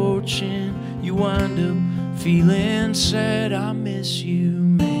good fortune, you wind up feeling sad. I miss you,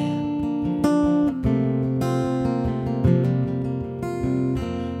 man.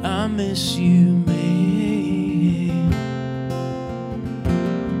 I miss you, man.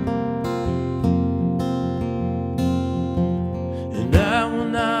 And I will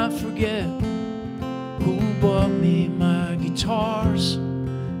not forget who bought me my guitars,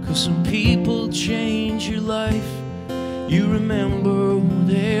 'cause some people change your life. You remember who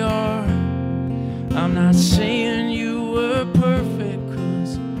they are. I'm not saying you were perfect,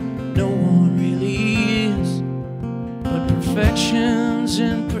 'cause no one really is. But perfection's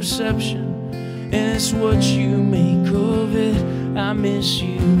in perception, and it's what you make of it. I miss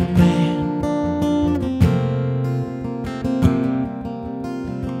you, man.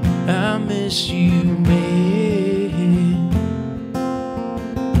 I miss you, man.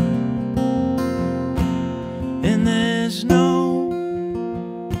 And there's no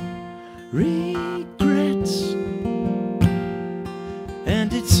regrets,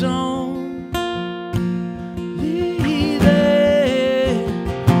 and it's only there.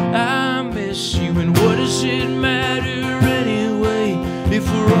 I miss you, and what does it matter anyway if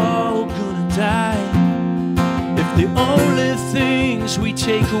we're all gonna die? If the only things we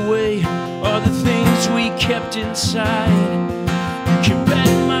take away are the things we kept inside. You can bet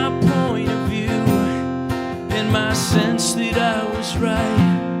my point of view and my sense that I was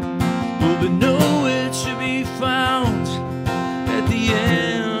right will be nowhere to be found at the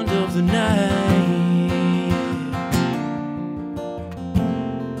end of the night.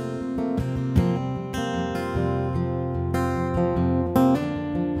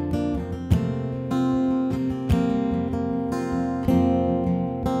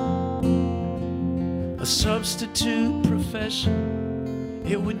 A substitute profession,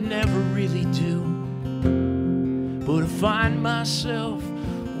 it would never really do. But I find myself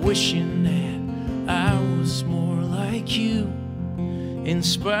wishing that I was more like you. In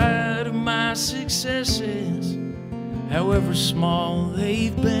spite of my successes, however small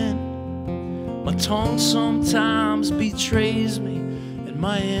they've been, my tongue sometimes betrays me and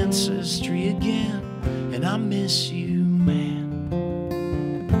my ancestry again. And I miss you, man.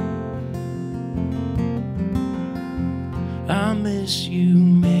 I miss you,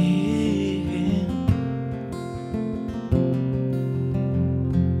 man.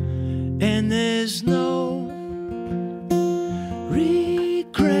 And there's no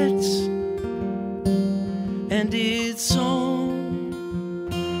regrets, and it's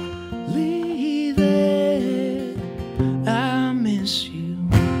only there. I miss you.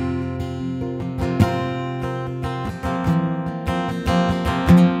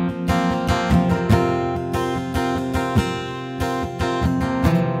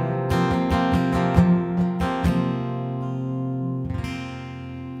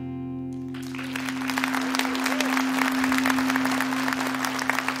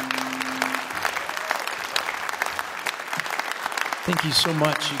 Thank you so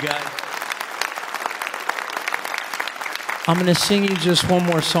much, you guys. I'm going to sing you just one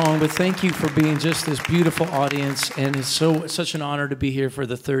more song, but thank you for being just this beautiful audience, and it's such an honor to be here for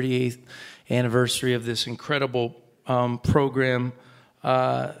the 38th anniversary of this incredible program.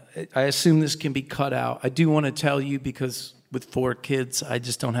 I assume this can be cut out. I do want to tell you, because with 4 kids, I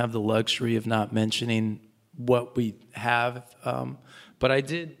just don't have the luxury of not mentioning what we have. But I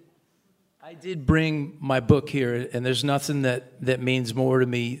did bring my book here, and there's nothing that means more to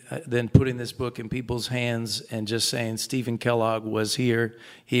me than putting this book in people's hands and just saying Stephen Kellogg was here,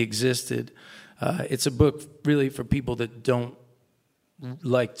 he existed. It's a book really for people that don't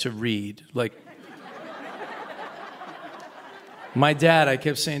like to read. Like my dad, I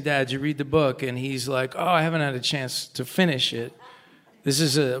kept saying, "Dad, did you read the book?" And he's like, "Oh, I haven't had a chance to finish it." This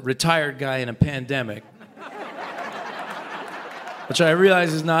is a retired guy in a pandemic. Which I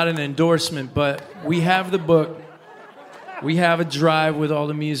realize is not an endorsement, but we have the book. We have a drive with all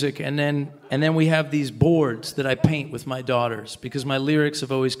the music, and then we have these boards that I paint with my daughters, because my lyrics have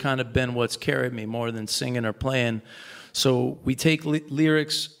always kind of been what's carried me more than singing or playing. So we take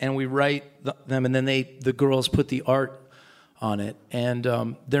lyrics and we write them, and then the girls put the art on it. And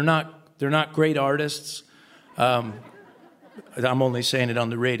they're not great artists. I'm only saying it on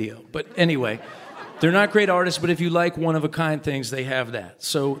the radio, but anyway. They're not great artists, but if you like one-of-a-kind things, they have that.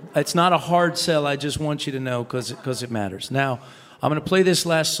 So it's not a hard sell. I just want you to know because it matters. Now, I'm going to play this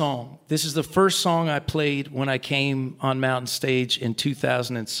last song. This is the first song I played when I came on Mountain Stage in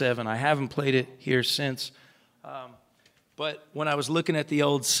 2007. I haven't played it here since. But when I was looking at the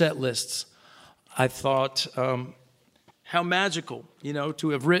old set lists, I thought how magical, to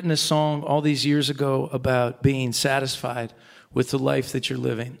have written a song all these years ago about being satisfied with the life that you're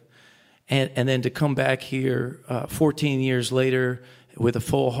living. And then to come back here 14 years later with a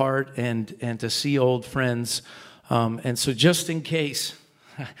full heart and to see old friends. And so just in case,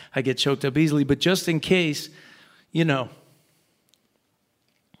 I get choked up easily, but just in case, this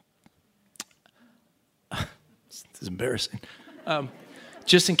is embarrassing.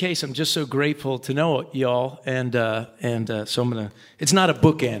 Just in case, I'm just so grateful to know y'all. And so I'm going to, it's not a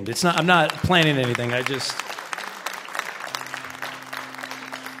bookend. I'm not planning anything. I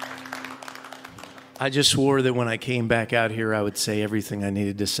just swore that when I came back out here, I would say everything I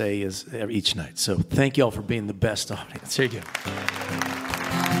needed to say each night. So thank y'all for being the best audience. Here you go.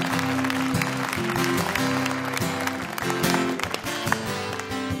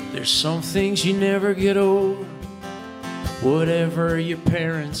 There's some things you never get over, whatever your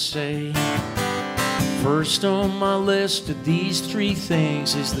parents say. First on my list of these 3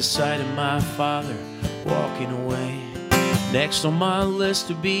 things is the sight of my father walking away. Next on my list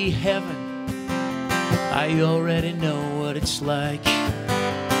to be heaven. I already know what it's like,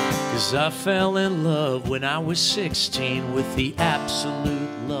 'cause I fell in love when I was 16 with the absolute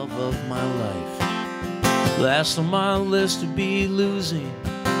love of my life. Last on my list to be losing,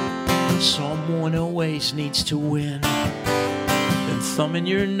 someone always needs to win. And thumbing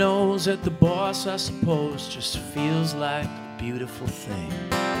your nose at the boss, I suppose, just feels like a beautiful thing.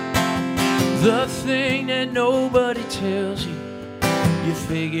 The thing that nobody tells you, you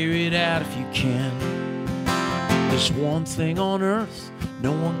figure it out if you can. There's one thing on earth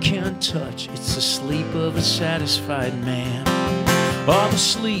no one can touch. It's the sleep of a satisfied man. Oh, the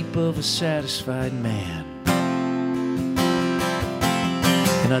sleep of a satisfied man.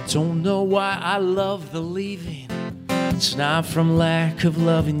 And I don't know why I love the leaving. It's not from lack of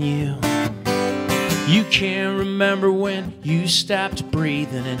loving you. You can't remember when you stopped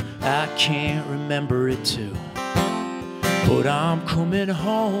breathing, and I can't remember it too. But I'm coming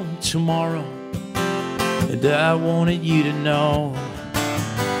home tomorrow, and I wanted you to know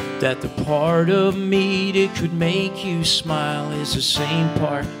that the part of me that could make you smile is the same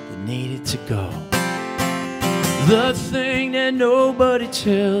part that needed to go. The thing that nobody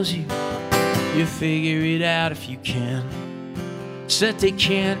tells you, you figure it out if you can. It's that they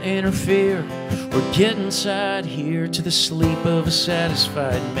can't interfere or get inside here to the sleep of a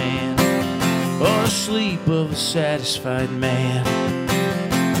satisfied man. Or the sleep of a satisfied man.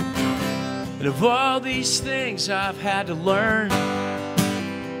 And of all these things I've had to learn,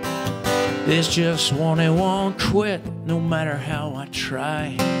 there's just one that won't quit, no matter how I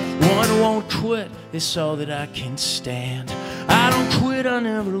try. One won't quit, it's all that I can stand. I don't quit, I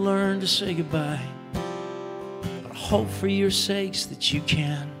never learned to say goodbye. But I hope for your sakes that you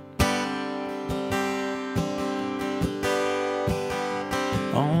can.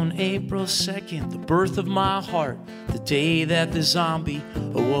 On April 2nd, the birth of my heart, the day that the zombie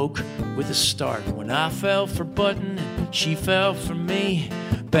awoke with a start. When I fell for Button and she fell for me,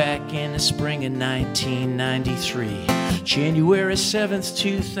 back in the spring of 1993. January 7th,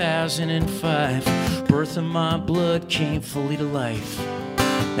 2005, birth of my blood came fully to life.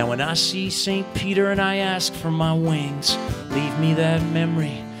 Now when I see St. Peter and I ask for my wings, leave me that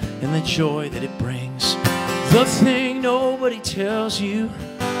memory and the joy that it brings. The thing nobody tells you,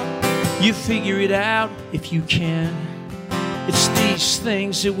 you figure it out if you can. It's these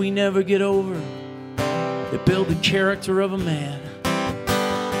things that we never get over that build the character of a man.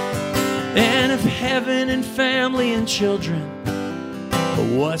 And if heaven and family and children are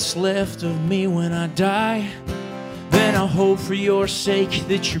what's left of me when I die, then I hope for your sake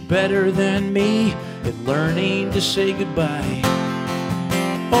that you're better than me at learning to say goodbye.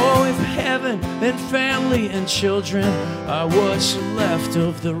 Oh, if heaven and family and children are what's left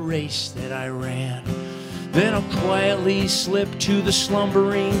of the race that I ran, then I'll quietly slip to the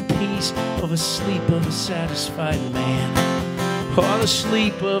slumbering peace of a sleep of a satisfied man. Oh, the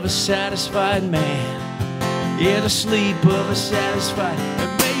sleep of a satisfied man. Yeah, the sleep of a satisfied.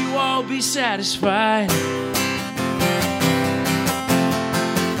 And may you all be satisfied.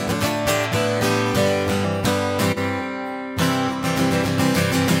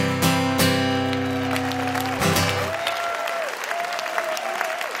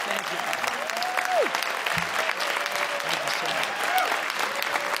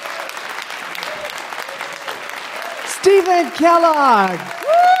 Stephen Kellogg.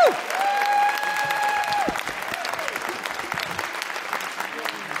 Woo!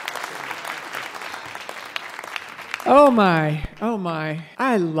 Oh my.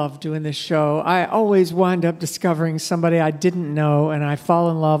 I love doing this show. I always wind up discovering somebody I didn't know, and I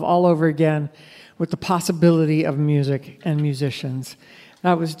fall in love all over again with the possibility of music and musicians.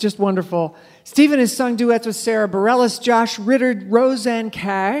 That was just wonderful. Stephen has sung duets with Sarah Bareilles, Josh Ritter, Roseanne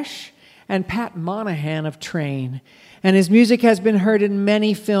Cash, and Pat Monahan of Train. And his music has been heard in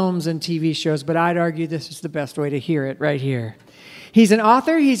many films and TV shows, but I'd argue this is the best way to hear it right here. He's an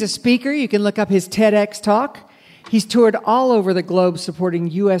author, he's a speaker. You can look up his TEDx talk. He's toured all over the globe supporting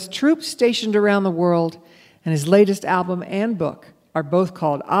U.S. troops stationed around the world, and his latest album and book are both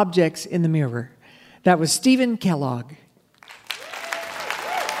called Objects in the Mirror. That was Stephen Kellogg.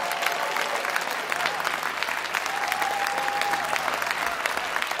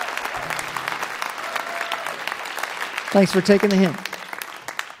 Thanks for taking the hint.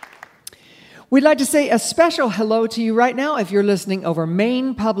 We'd like to say a special hello to you right now if you're listening over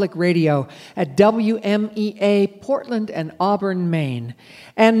Maine Public Radio at WMEA Portland and Auburn, Maine,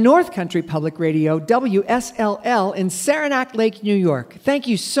 and North Country Public Radio, WSLL in Saranac Lake, New York. Thank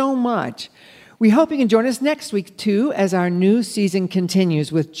you so much. We hope you can join us next week, too, as our new season continues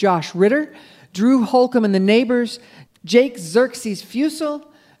with Josh Ritter, Drew Holcomb and the Neighbors, Jake Xerxes Fusel,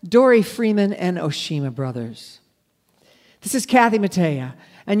 Dory Freeman, and Oshima Brothers. This is Kathy Mattea,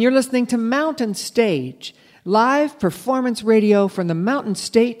 and you're listening to Mountain Stage, live performance radio from the Mountain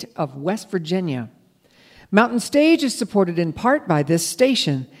State of West Virginia. Mountain Stage is supported in part by this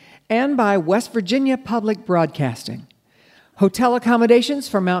station and by West Virginia Public Broadcasting. Hotel accommodations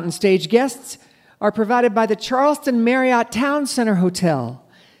for Mountain Stage guests are provided by the Charleston Marriott Town Center Hotel,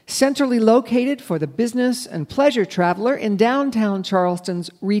 centrally located for the business and pleasure traveler in downtown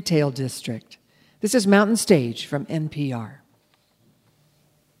Charleston's retail district. This is Mountain Stage from NPR.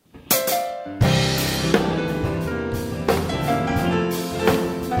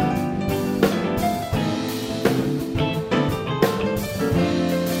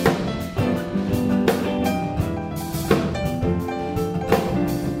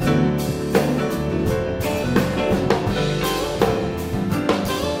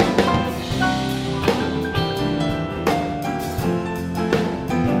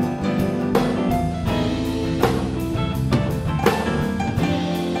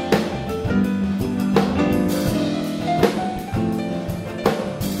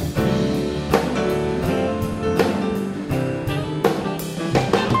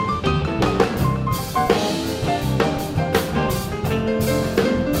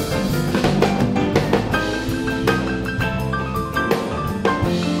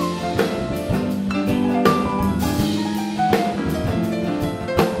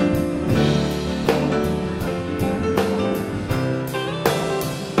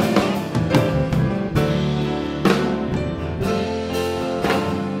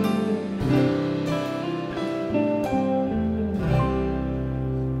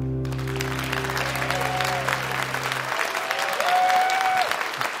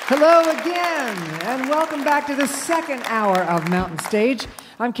 Hello again, and welcome back to the second hour of Mountain Stage.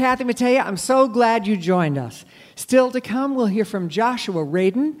 I'm Kathy Mattea. I'm so glad you joined us. Still to come, we'll hear from Joshua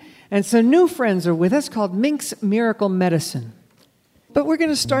Radin, and some new friends are with us called Mink's Miracle Medicine. But we're going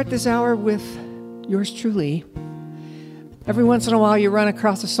to start this hour with yours truly. Every once in a while, you run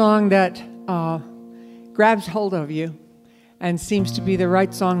across a song that grabs hold of you and seems to be the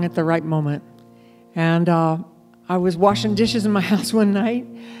right song at the right moment. And I was washing dishes in my house one night,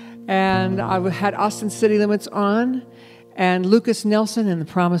 and I had Austin City Limits on, and Lucas Nelson and The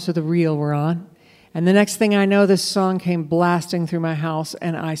Promise of the Real were on. And the next thing I know, this song came blasting through my house,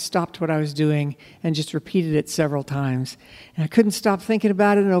 and I stopped what I was doing and just repeated it several times. And I couldn't stop thinking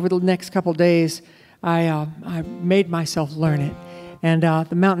about it, and over the next couple days, I made myself learn it. And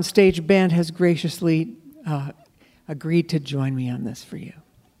the Mountain Stage Band has graciously agreed to join me on this for you.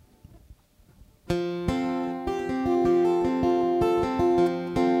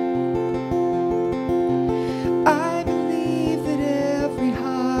 I believe that every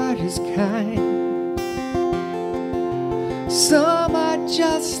heart is kind. Some are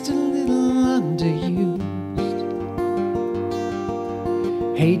just a little underused.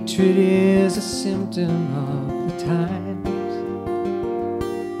 Hatred is a symptom of the times,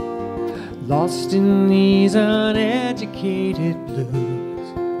 lost in these uneducated blues.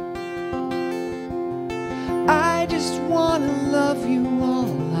 I just want to love you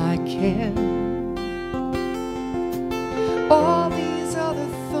all I can. All these other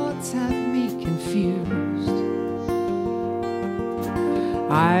thoughts have me confused.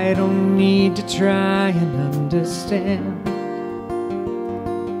 I don't need to try and understand.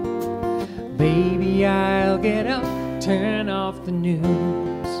 Baby, I'll get up, turn off the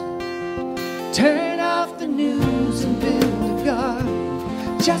news, turn off the news and build a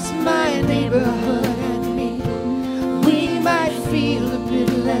garden. Just my neighborhood and me. We might feel a bit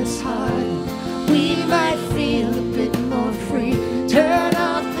less hard. We might feel a bit more free. Turn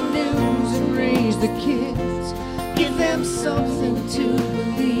off the news and raise the kids. Give them something to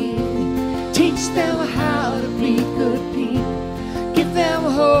believe. Teach them how to be good people. Give them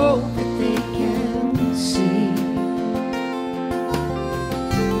hope that they can see.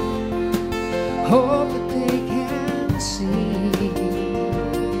 Hope that they can see.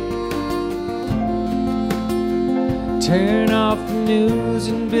 Turn off the news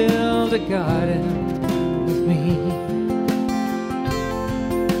and build a garden with me.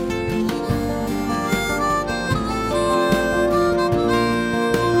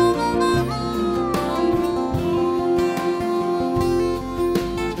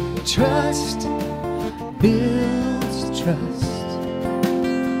 Trust builds trust.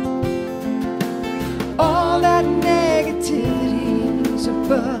 All that negativity's a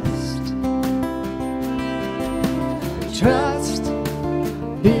bust. Trust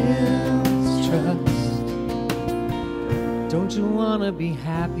builds trust. Don't you wanna be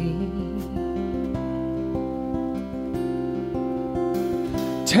happy?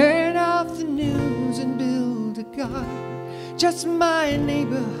 Turn off the news and build a garden. Just my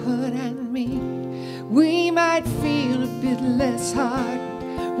neighborhood and me. We might feel a bit less hard.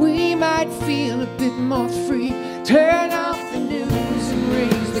 We might feel a bit more free. Turn off the news and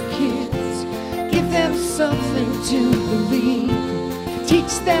raise the kids. Give them something to believe.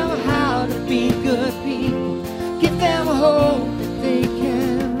 Teach them how to be good people. Give them hope that they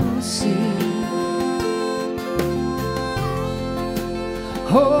can see.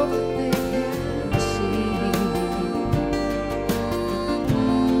 Hope that they can see.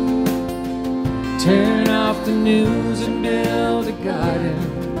 Turn off the news and build a garden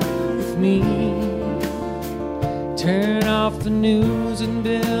with me. Turn off the news and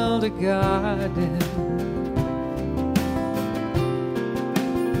build a garden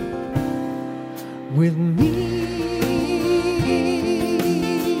with me.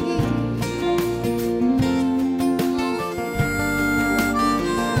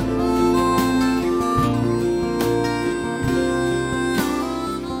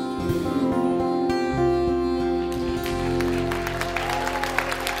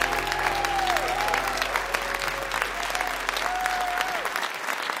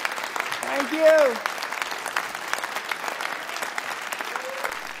 Thank you.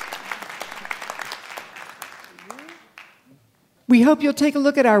 We hope you'll take a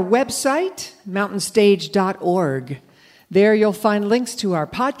look at our website, mountainstage.org. There you'll find links to our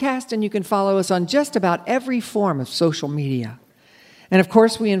podcast, and you can follow us on just about every form of social media. And of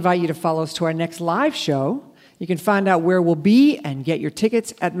course, we invite you to follow us to our next live show. You can find out where we'll be and get your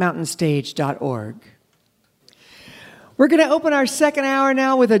tickets at mountainstage.org. We're going to open our second hour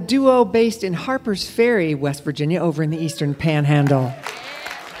now with a duo based in Harpers Ferry, West Virginia, over in the Eastern Panhandle.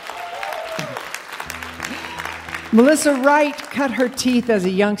 Melissa Wright cut her teeth as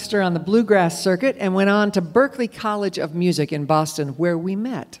a youngster on the bluegrass circuit and went on to Berklee College of Music in Boston, where we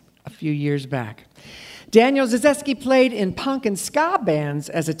met a few years back. Daniel Zazeski played in punk and ska bands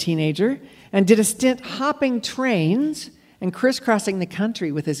as a teenager and did a stint hopping trains and crisscrossing the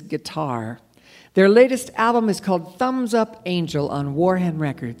country with his guitar. Their latest album is called Thumbs Up Angel on Warhen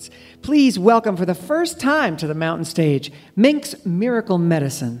Records. Please welcome for the first time to the Mountain Stage, Mink's Miracle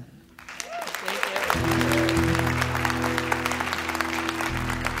Medicine.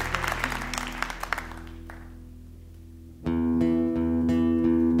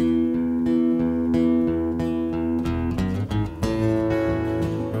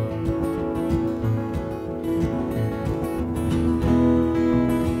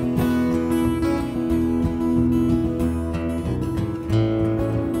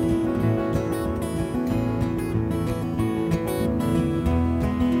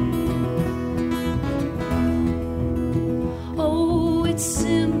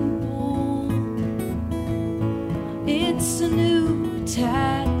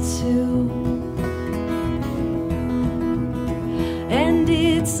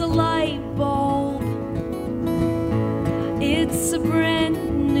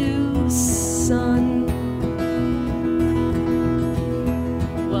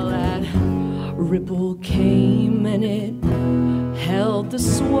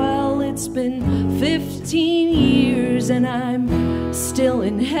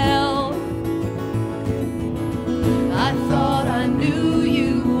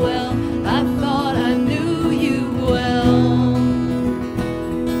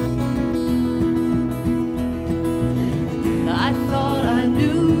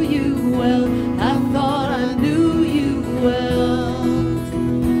 I thought I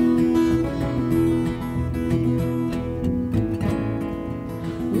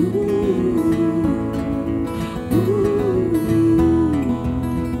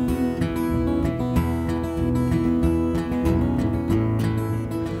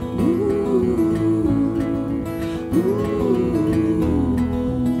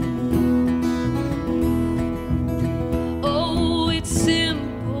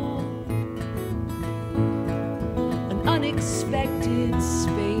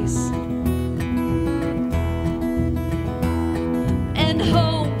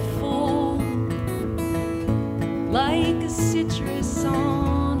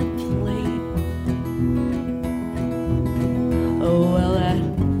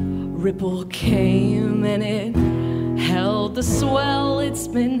ripple came and it held the swell. It's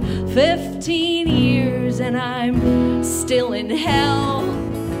been 15 years and I'm still in hell.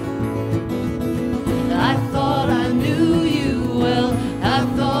 I thought I knew you well. I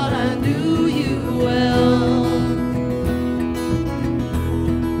thought I knew you well.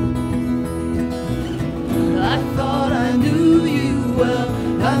 I thought I knew you well.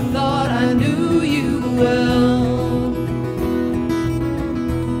 I thought I knew you well.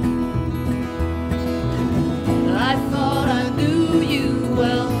 I thought I knew you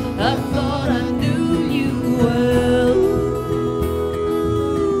well. I thought I knew you well.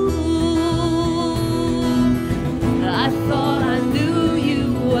 I thought I knew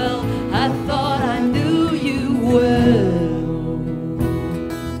you well. I thought I knew you well.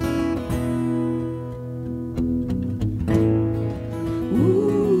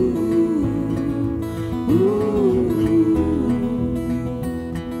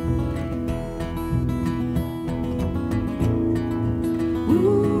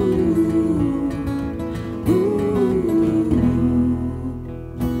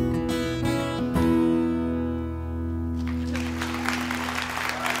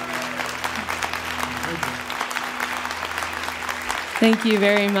 Thank you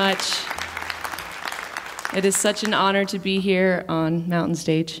very much. It is such an honor to be here on Mountain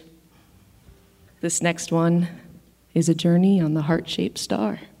Stage. This next one is a journey on the heart-shaped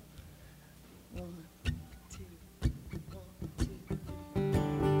star.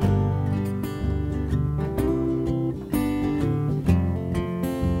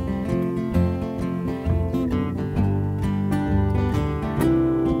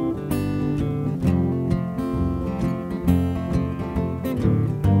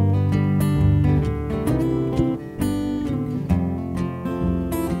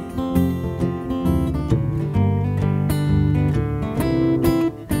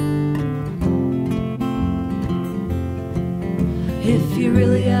 If you're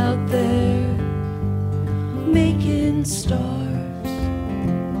really out there making stars,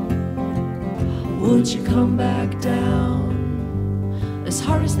 would you come back down as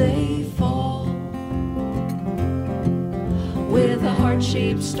hard as they fall? With a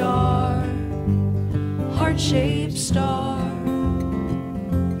heart-shaped star, heart-shaped star,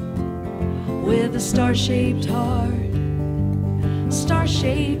 with a star-shaped heart,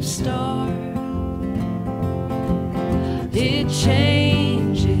 star-shaped star. It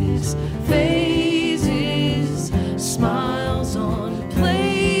changes phases, smiles on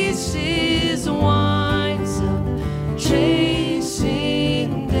places, winds up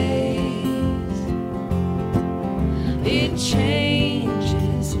chasing days. It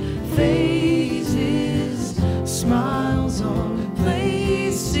changes phases, smiles on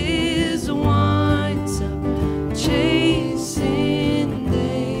places, winds up chasing days.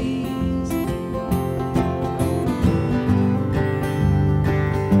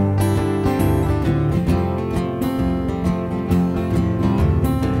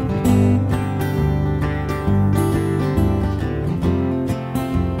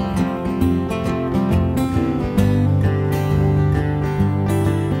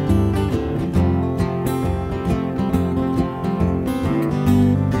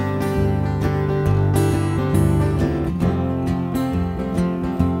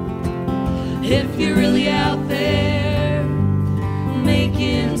 If you're really out there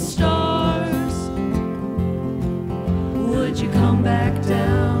making stars, would you come back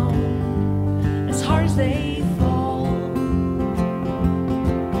down as hard as they fall?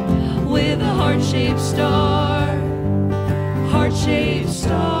 With a heart-shaped star, heart-shaped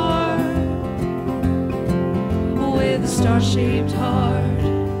star, with a star-shaped heart,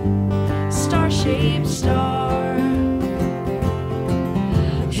 star-shaped star.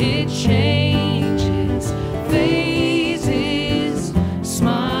 It changes phases,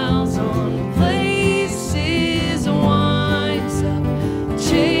 smiles on places, winds up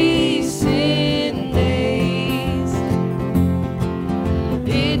chasing days.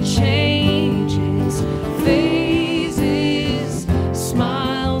 It changes phases,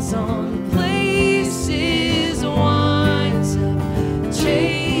 smiles on places, winds up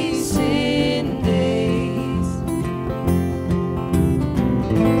chasing days.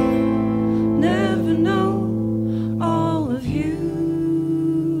 Never know all of you,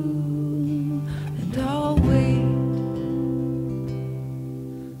 and I'll wait,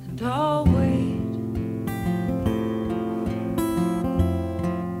 and I'll wait.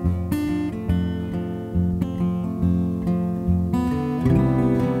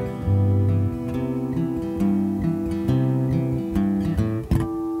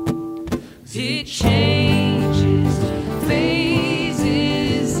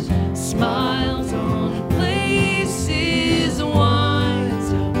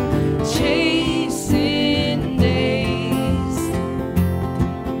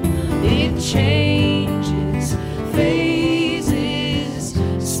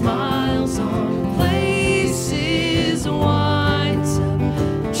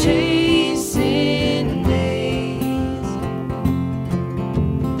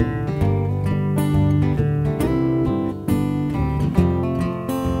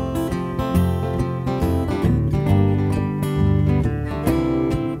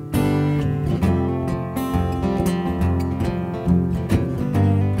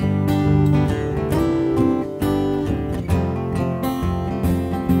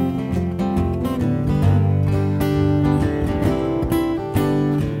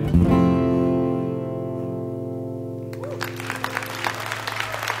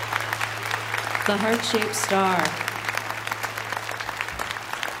 the heart-shaped star.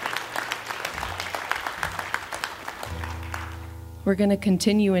 We're going to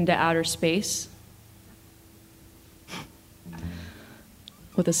continue into outer space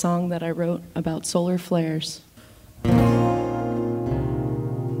with a song that I wrote about solar flares.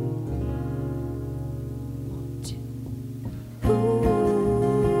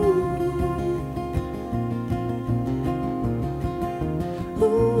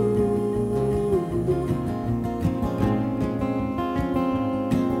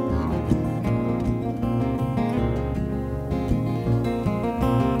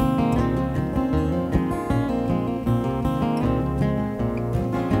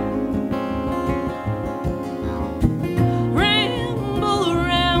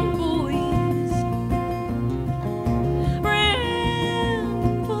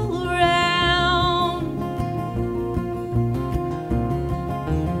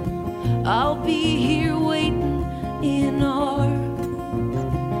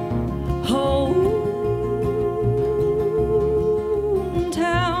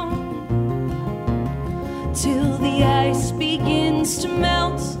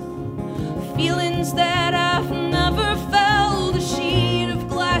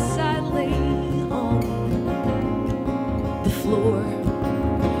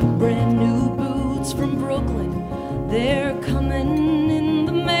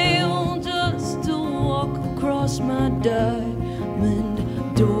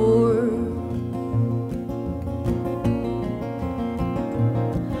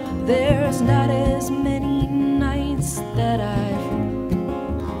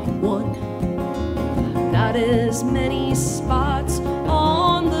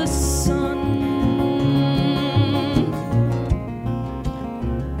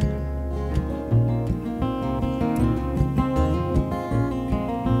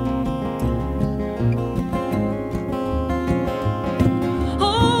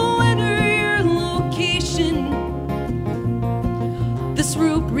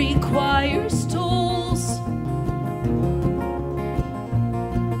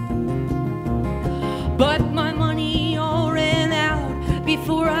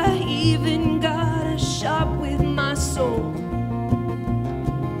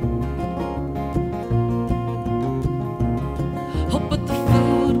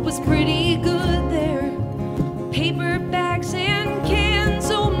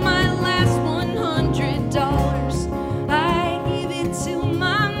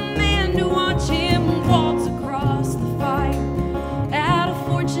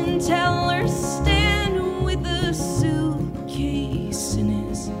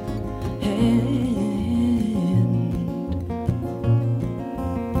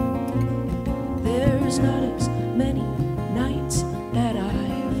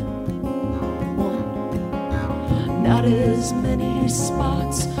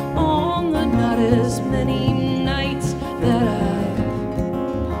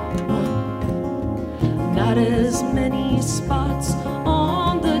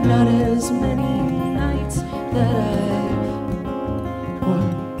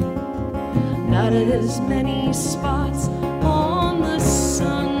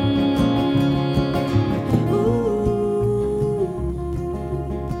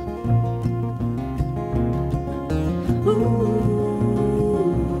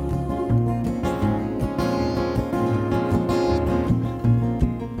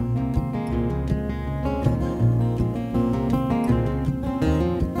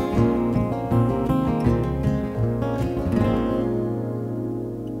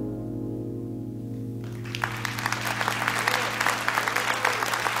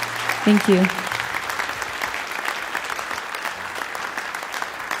 Thank you.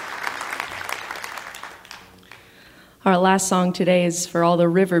 Our last song today is for all the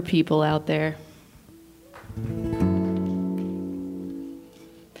river people out there.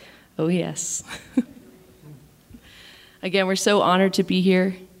 Oh, yes. Again, we're so honored to be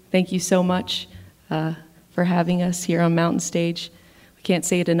here. Thank you so much for having us here on Mountain Stage. We can't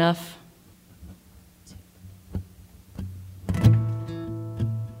say it enough.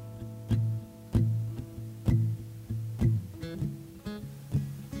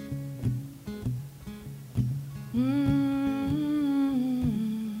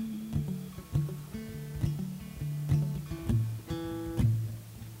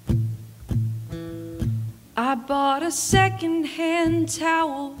 I bought a second-hand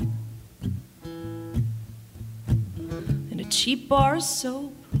towel and a cheap bar of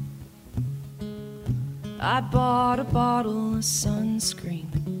soap. I bought a bottle of sunscreen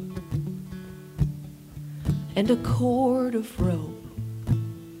and a cord of rope.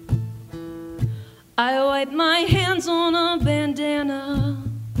 I wipe my hands on a bandana,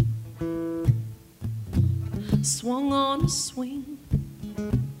 swung on a swing.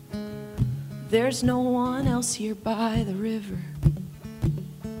 There's no one else here by the river.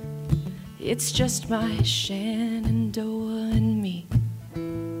 It's just my Shenandoah and me,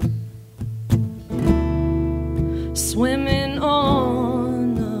 swimming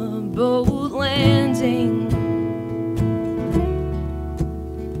on a boat landing.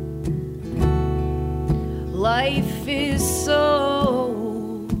 Life is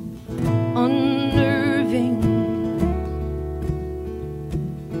so unnerving.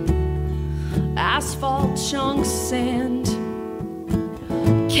 Asphalt chunks, sand,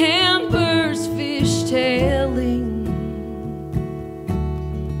 campers fishtailing.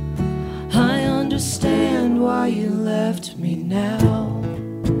 I understand why you left me now.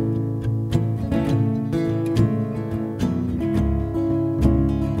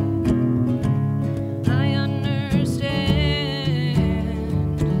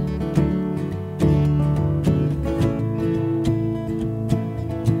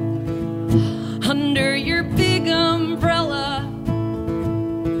 Under your big umbrella,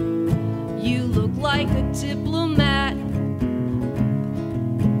 you look like a diplomat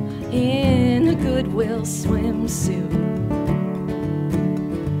in a Goodwill swimsuit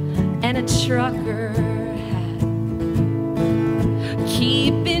and a trucker hat,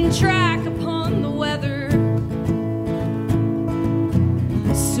 keeping track upon the weather.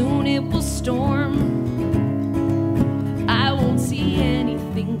 Soon it will storm, I won't see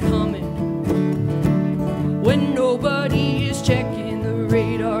anything coming when nobody is checking the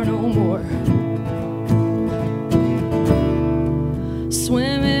radar no more.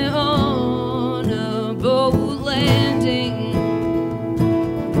 Swimming on a boat landing,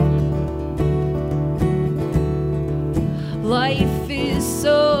 life is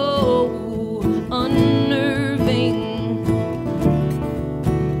so unnerving.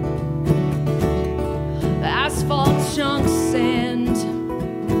 Asphalt chunks, sand,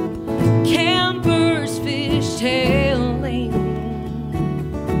 campers fishtailing.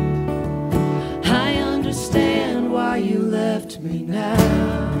 I understand why you left me now.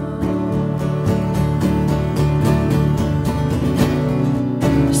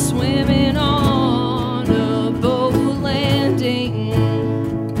 Swimming on a boat landing,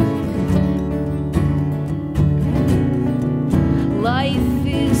 life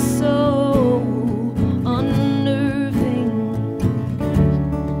is so unnerving.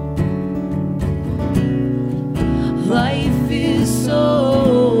 Life is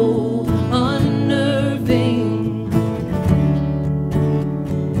so unnerving.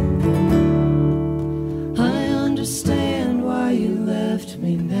 I understand why you left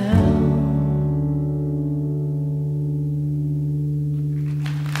me now.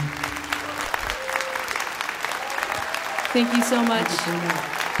 Thank you so much.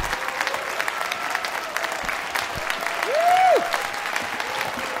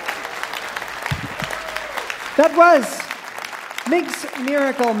 That was Mink's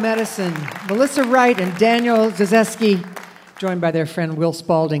Miracle Medicine. Melissa Wright and Daniel Zazeski, joined by their friend Will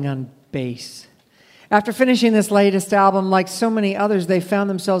Spalding on bass. After finishing this latest album, like so many others, they found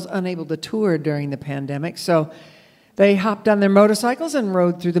themselves unable to tour during the pandemic, so they hopped on their motorcycles and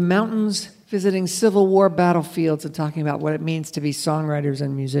rode through the mountains, visiting Civil War battlefields and talking about what it means to be songwriters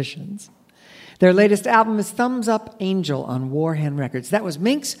and musicians. Their latest album is Thumbs Up Angel on Warhen Records. That was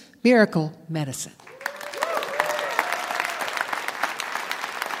Mink's Miracle Medicine.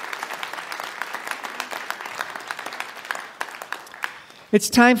 It's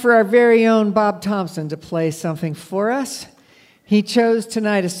time for our very own Bob Thompson to play something for us. He chose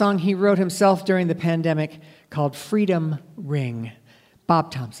tonight a song he wrote himself during the pandemic called Freedom Ring.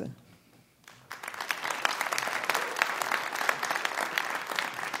 Bob Thompson.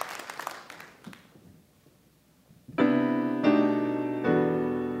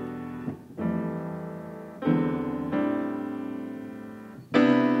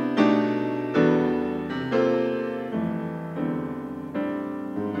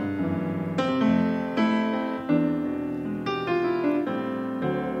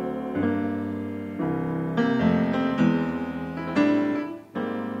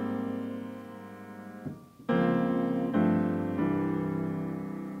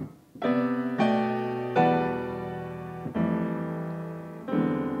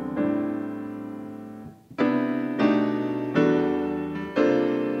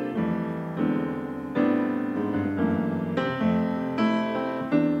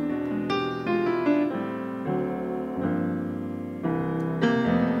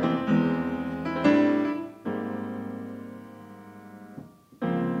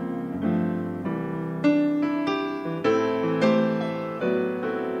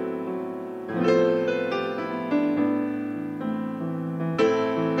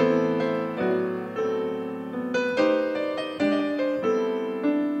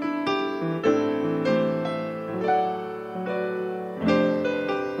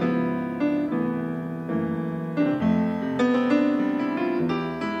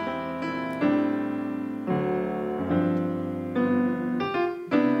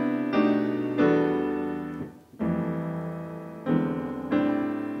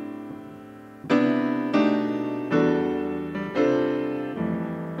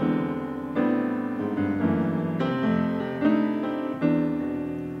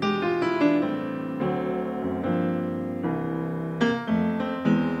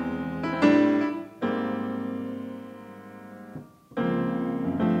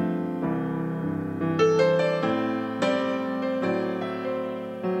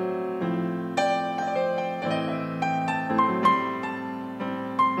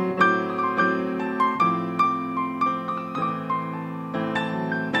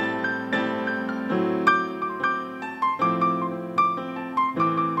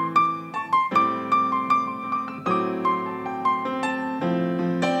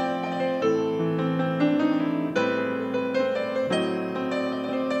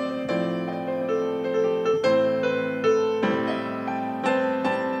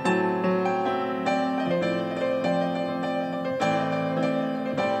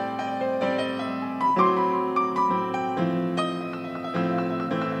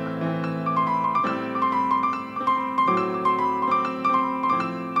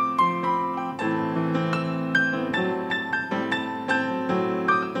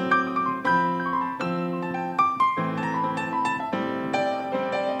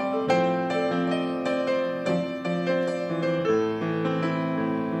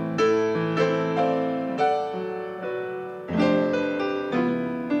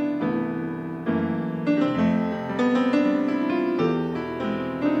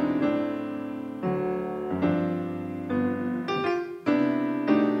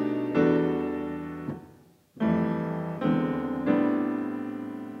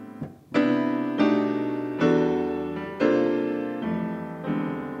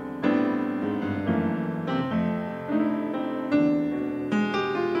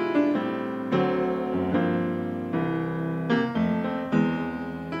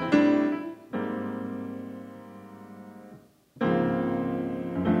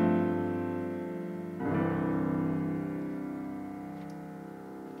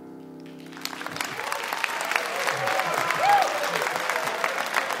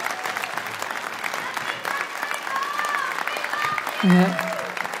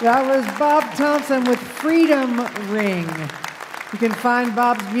 That was Bob Thompson with Freedom Ring. You can find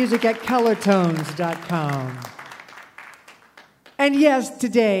Bob's music at colortones.com. And yes,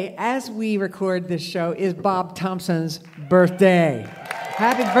 today, as we record this show, is Bob Thompson's birthday.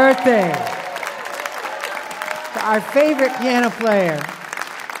 Happy birthday to our favorite piano player.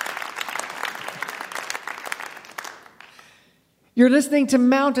 You're listening to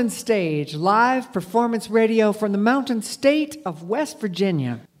Mountain Stage, live performance radio from the Mountain State of West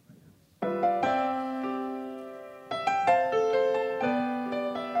Virginia.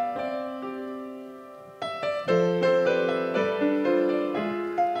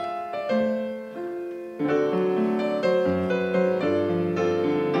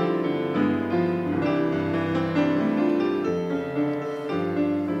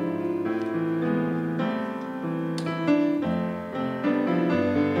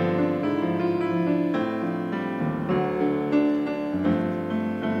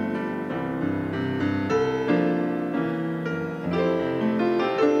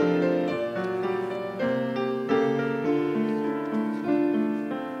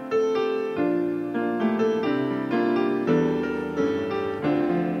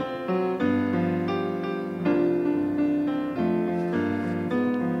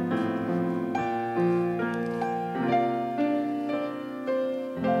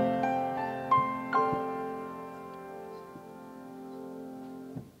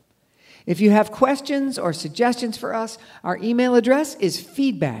 If you have questions or suggestions for us, our email address is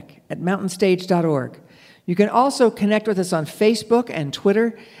feedback@mountainstage.org. You can also connect with us on Facebook and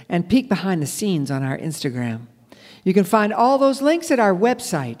Twitter and peek behind the scenes on our Instagram. You can find all those links at our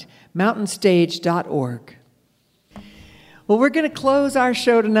website, mountainstage.org. Well, we're going to close our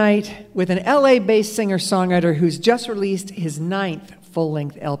show tonight with an LA-based singer-songwriter who's just released his 9th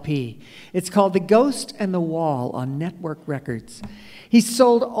full-length LP. It's called The Ghost and the Wall on Network Records. He's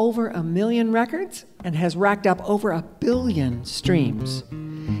sold over 1 million records and has racked up over 1 billion streams.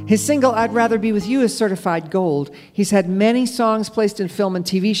 His single, I'd Rather Be With You, is certified gold. He's had many songs placed in film and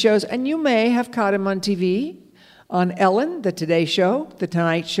TV shows, and you may have caught him on TV, on Ellen, The Today Show, The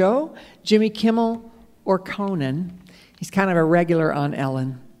Tonight Show, Jimmy Kimmel, or Conan. He's kind of a regular on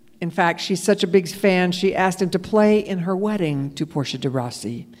Ellen. In fact, she's such a big fan, she asked him to play in her wedding to Portia de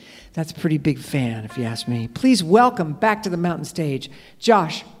Rossi. That's a pretty big fan, if you ask me. Please welcome back to the Mountain Stage,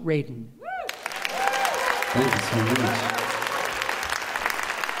 Josh Radin. Thank you so much.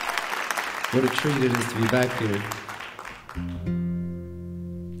 What a treat it is to be back here.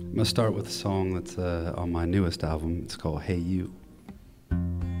 I'm going to start with a song that's on my newest album. It's called Hey You.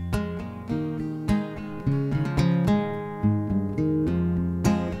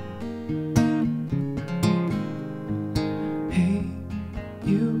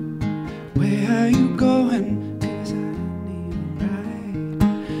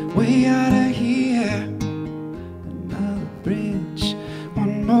 Way out of here, another bridge,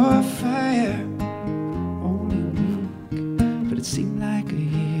 one more fire. Only a week, but it seemed like a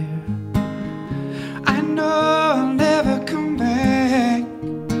year. I know I'll never come back.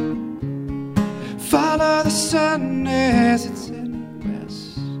 Follow the sun as it's heading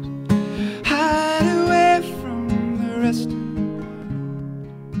west. Hide away from the rest of the world.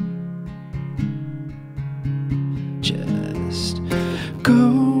 Just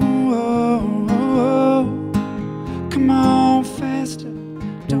go. Come on faster,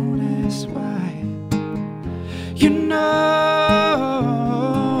 don't ask why. You know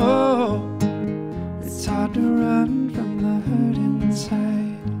it's hard to run from the hurt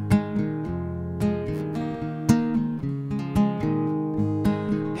inside.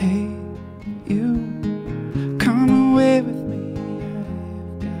 Hey, you, come away with me.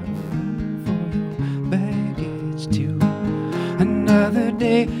 I've got room for your baggage too. Another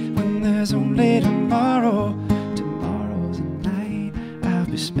day when there's only tomorrow.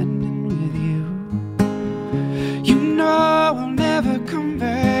 Be spending with you. You know I'll never come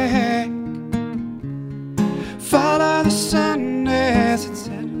back. Follow the sun as it's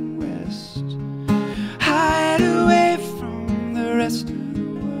heading west. Hide away from the rest of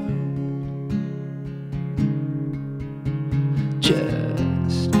the world.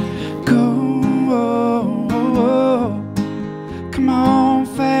 Just go. Come on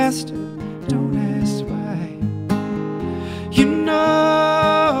faster, don't ask why.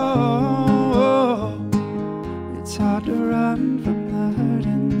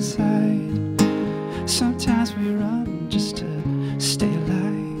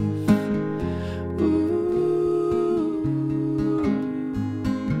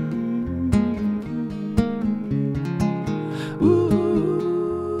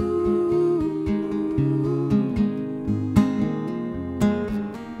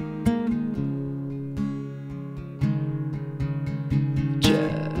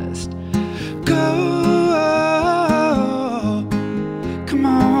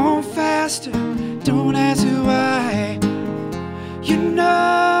 faster. Don't ask why. You know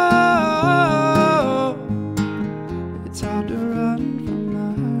it's hard to run from the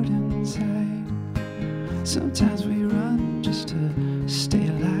hurt inside. Sometimes we run just to stay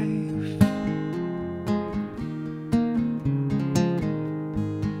alive.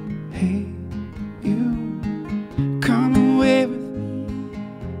 Hey, you, come away with me.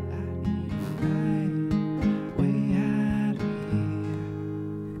 I need a ride way out of here.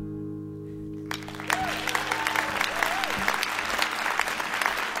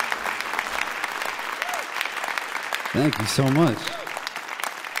 Thank you so much.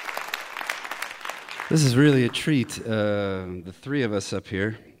 This is really a treat. The three of us up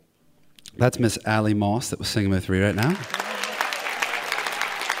here. That's Miss Allie Moss that was singing with me right now.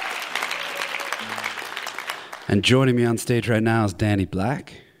 And joining me on stage right now is Danny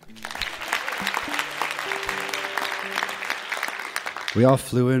Black. We all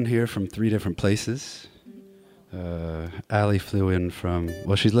flew in here from 3 different places. Allie flew in from,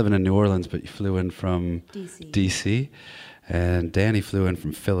 well, she's living in New Orleans, but you flew in from DC. And Danny flew in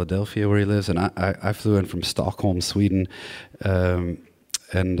from Philadelphia, where he lives, and I flew in from Stockholm, Sweden. And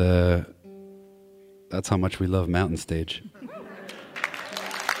that's how much we love Mountain Stage.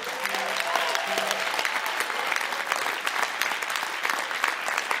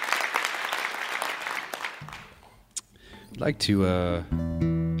 I'd like to, I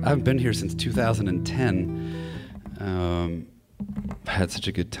haven't been here since 2010. I had such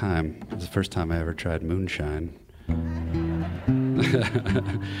a good time. It was the first time I ever tried moonshine.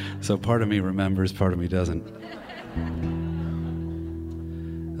 So part of me remembers, part of me doesn't.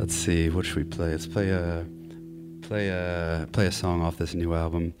 Let's see, what should we play? Let's play a song off this new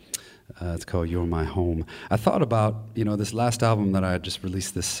album. It's called You're My Home. I thought about, this last album that I just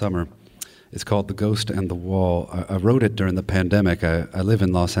released this summer. It's called The Ghost and the Wall. I wrote it during the pandemic. I live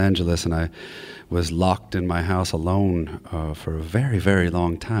in Los Angeles, and I was locked in my house alone for a very, very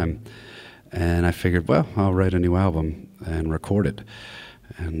long time. And I figured, well, I'll write a new album and record it.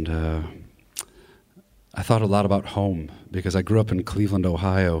 And I thought a lot about home, because I grew up in Cleveland,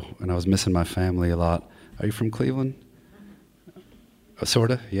 Ohio, and I was missing my family a lot. Are you from Cleveland?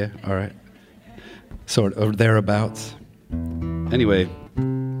 Sorta, yeah, all right. Sort of, thereabouts. Anyway,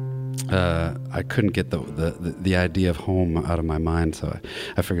 I couldn't get the idea of home out of my mind, so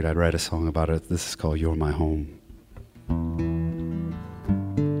I figured I'd write a song about it. This is called You're My Home.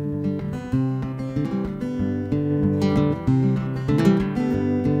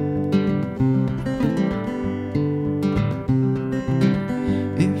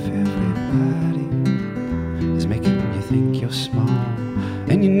 If everybody is making you think you're small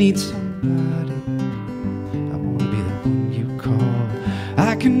and you need somebody, I wanna be the one you call.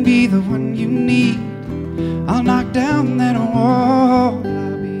 I can be the one you need. I'll knock down that wall.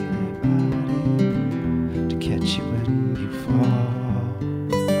 I'll be that body to catch you when you fall.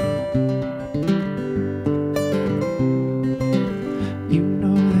 You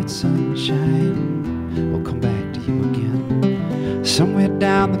know that sunshine will come back to you again, somewhere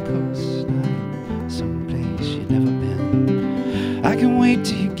down the coastline, someplace you've never been. I can wait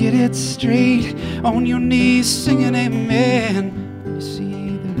till you get it straight, on your knees singing amen. When you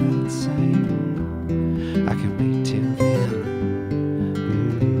see the right sign, I can wait till then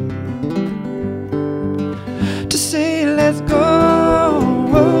to say let's go.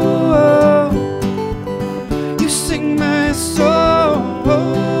 You sing my soul.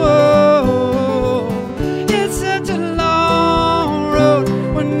 It's such a long road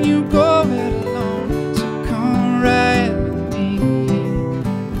when you go it alone, so come ride with me.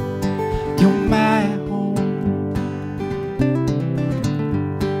 You're my home.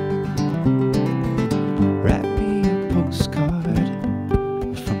 Write me a postcard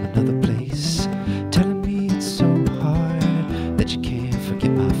from another place, telling me it's so hard that you can't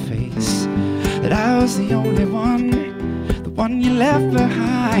forget my face, that I was the only one, the one you left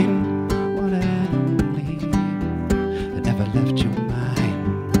behind, one and only, that never left your mind.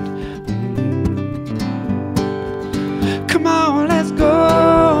 Come on, let's go.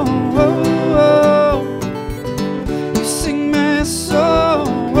 You sing my soul.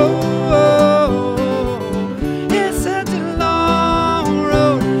 It's such a long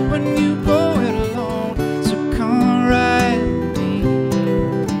road when you go it alone, so come ride with me.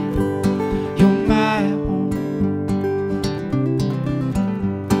 You're my home.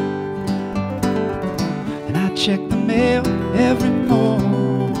 And I check the mail every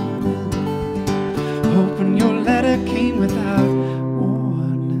morning, hoping your letter came without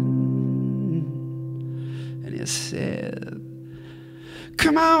warning. And it said,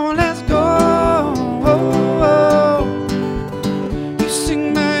 come on, let's go. You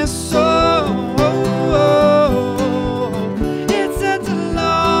sing my soul.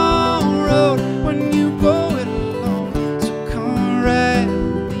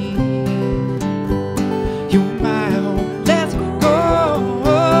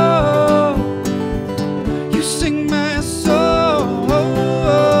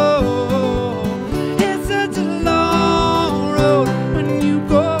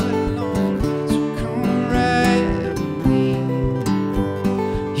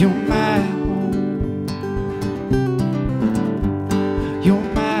 You're my home. You're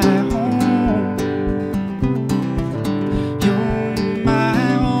my home. You're my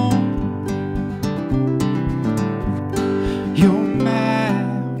home. You're my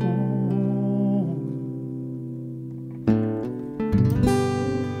home.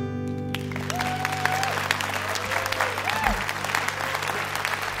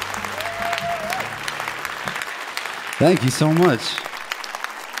 Thank you so much.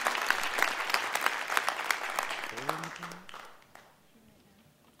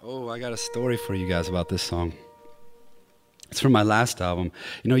 Oh, I got a story for you guys about this song. It's from my last album.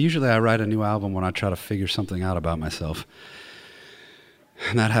 You know, usually I write a new album when I try to figure something out about myself.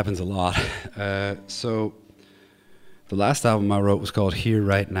 And that happens a lot. So the last album I wrote was called Here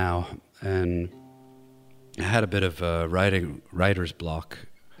Right Now. And I had a bit of a writer's block.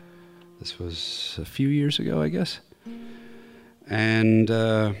 This was a few years ago, I guess. And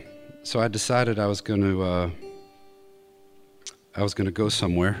so I decided I was going to go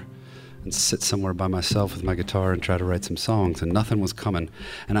somewhere and sit somewhere by myself with my guitar and try to write some songs, and nothing was coming.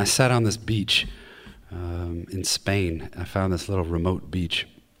 And I sat on this beach in Spain. I found this little remote beach,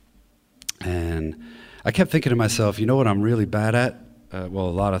 and I kept thinking to myself, you know what I'm really bad at? Well, a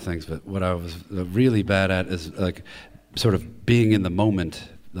lot of things, but what I was really bad at is like sort of being in the moment,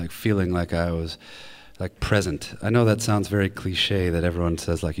 like feeling like I was like present. I know that sounds very cliche, that everyone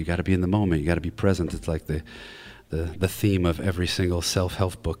says like you got to be in the moment, you got to be present. It's like the theme of every single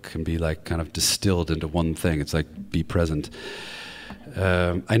self-help book can be like kind of distilled into one thing. It's like be present.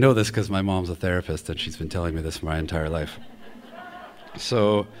 I know this because my mom's a therapist and she's been telling me this my entire life.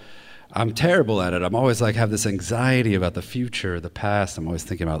 So I'm terrible at it. I'm always like have this anxiety about the future, the past. I'm always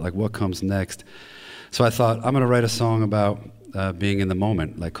thinking about like what comes next. So I thought I'm going to write a song about being in the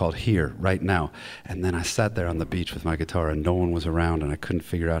moment, like called Here, Right Now. And then I sat there on the beach with my guitar and no one was around and I couldn't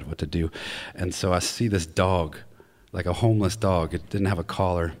figure out what to do. And so I see this dog, like a homeless dog. It didn't have a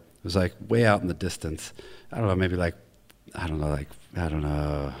collar. It was like way out in the distance. I don't know, maybe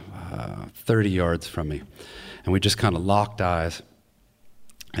 30 yards from me. And we just kind of locked eyes.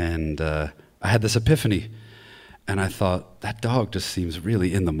 And I had this epiphany. And I thought, that dog just seems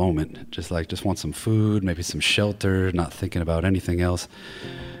really in the moment. Just wants some food, maybe some shelter, not thinking about anything else.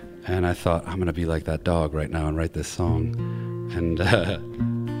 And I thought, I'm going to be like that dog right now and write this song. And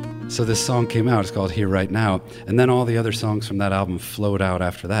so this song came out. It's called Here Right Now. And then all the other songs from that album flowed out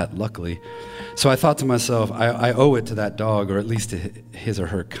after that, luckily. So I thought to myself, I owe it to that dog, or at least to his or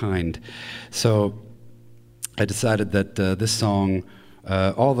her kind. So I decided that this song...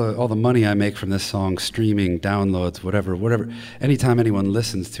 all the money I make from this song, streaming, downloads, whatever, anytime anyone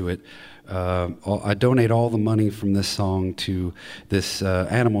listens to it, I donate all the money from this song to this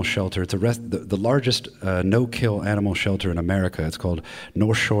animal shelter. It's the largest no-kill animal shelter in America. It's called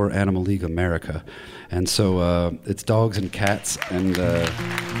North Shore Animal League America. And so it's dogs and cats. And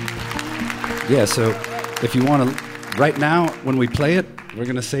yeah, so if you want to, right now, when we play it, we're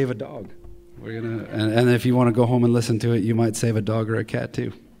going to save a dog. We're gonna, and if you want to go home and listen to it, you might save a dog or a cat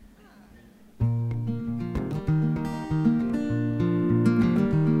too.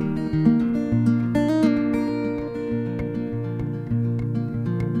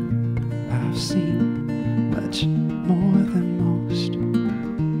 I've seen much more than most,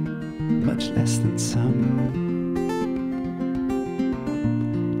 much less than some.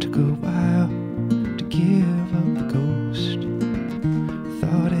 Took a while to give up the ghost.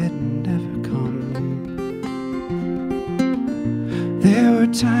 Thought it never. There were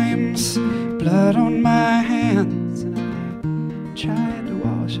times, blood on my hands, and I tried to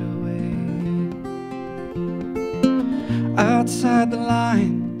wash away. Outside the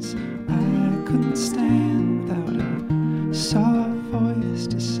lines, I couldn't stand without a soft voice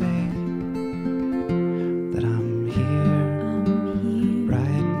to say that I'm here,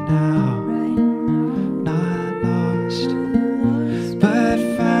 right now, not lost, but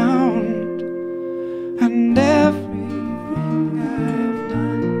found, and everything I've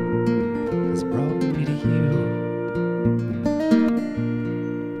done has brought me to you.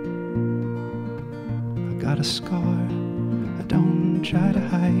 I got a scar, I don't try to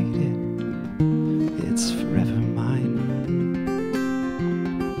hide it. It's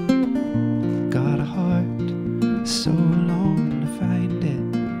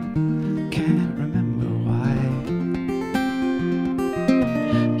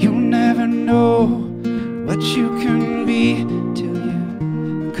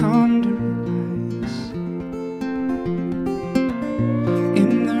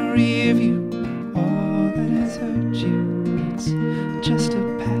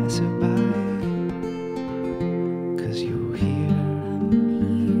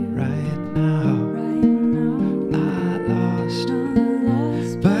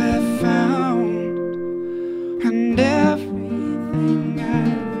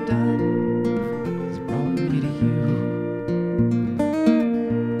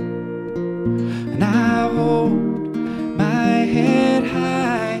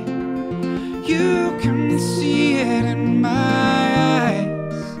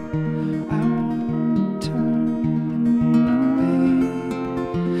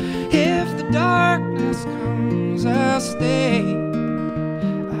worst comes, I'll stay.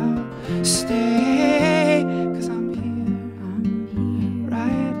 I'll stay, 'cause I'm here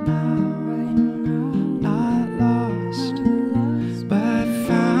right now, not lost, but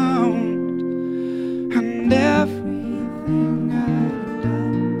found. And everything I've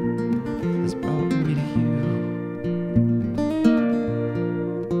done has brought me to you.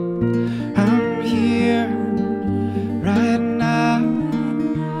 I'm here right now,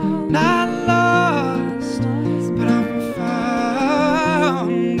 not lost, but I'm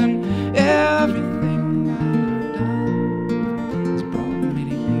found. And everything I've done has brought me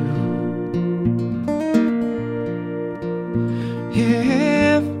to you.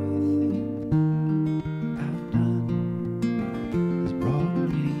 Yeah, everything I've done has brought me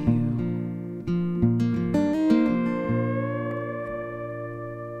to you.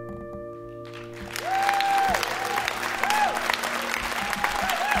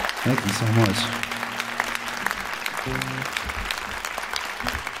 Thank you so much.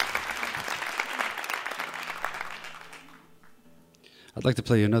 I'd like to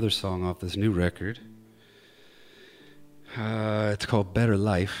play you another song off this new record. It's called Better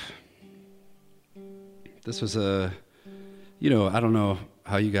Life. This was I don't know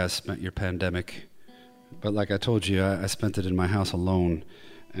how you guys spent your pandemic, but like I told you, I spent it in my house alone,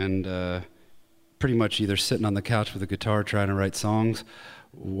 and pretty much either sitting on the couch with a guitar trying to write songs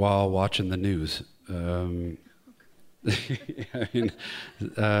while watching the news. I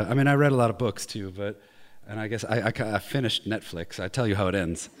read a lot of books too, and I guess I finished Netflix. I tell you how it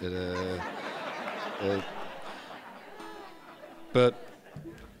ends. But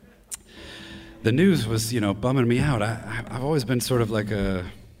the news was, bumming me out. I've always been sort of like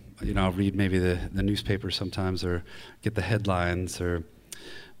I'll read maybe the newspaper sometimes or get the headlines,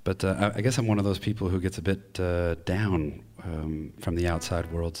 but I guess I'm one of those people who gets a bit down from the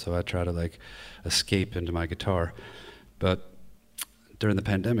outside world, so I try to escape into my guitar. But during the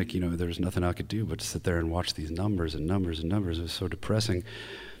pandemic, there was nothing I could do but to sit there and watch these numbers and numbers and numbers. It was so depressing.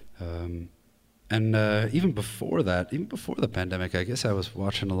 And even before the pandemic, I guess I was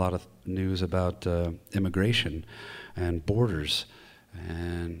watching a lot of news about immigration and borders,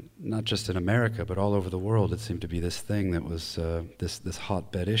 and not just in America, but all over the world. It seemed to be this thing that was this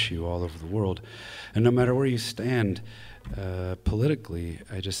hotbed issue all over the world. And no matter where you stand politically,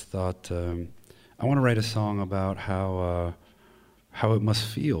 I just thought I want to write a song about how it must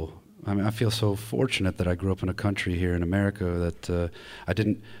feel. I mean, I feel so fortunate that I grew up in a country here in America that I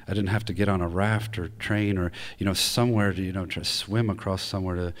didn't have to get on a raft or train or somewhere to try to swim across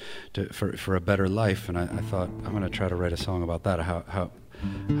somewhere for a better life. And I thought I'm going to try to write a song about that, how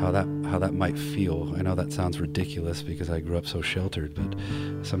that might feel. I know that sounds ridiculous because I grew up so sheltered, but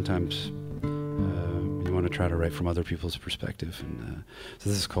sometimes you want to try to write from other people's perspective. And so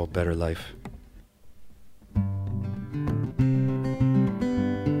this is called Better Life.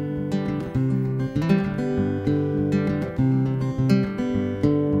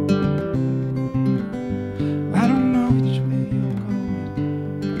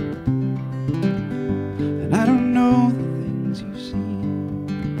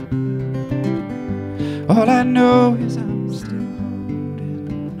 All I know is I'm still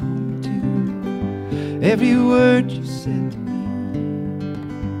holding on to every word you said to me.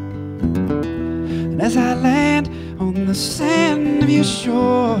 And as I land on the sand of your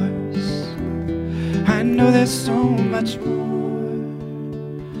shores, I know there's so much more.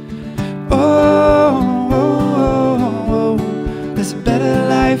 Oh, there's a better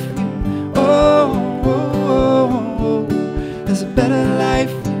life. Oh, there's a better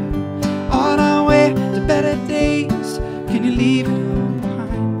life. On our way to better days, can you leave it all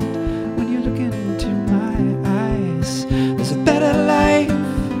behind when you look into my eyes? There's a better life.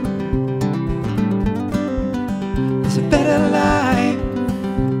 There's a better life.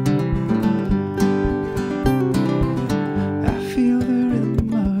 I feel the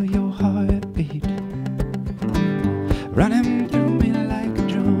rhythm of your heartbeat running through me like a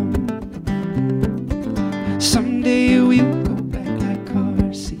drum. Someday we'll go back like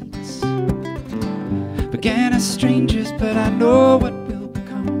car seats, began as strangers, but I know what we'll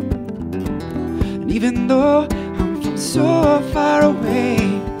become. And even though I'm from so far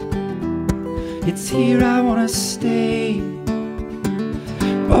away, it's here I wanna stay.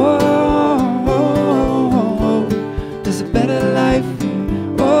 Oh, there's a better life.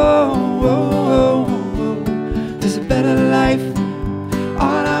 Oh, there's a better life.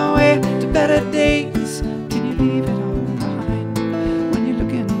 On our way to better days, can you leave it all behind when you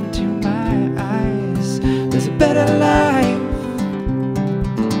look into my eyes? There's a better life.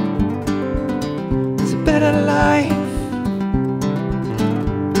 There's a better life.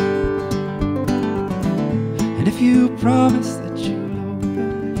 if you promise that you'll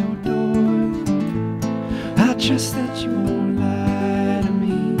open your door, I trust that you won't lie to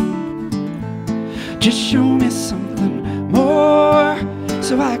me. Just show me something more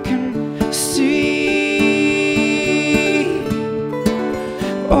so I can see.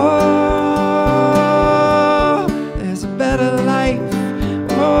 Oh, there's a better life.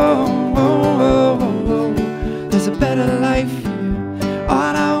 Oh, oh, oh, oh. There's a better life here.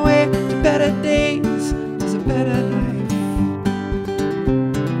 On our way to better days. There's a better life.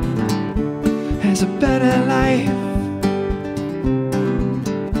 There's a better life.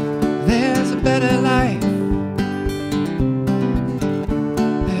 There's a better life.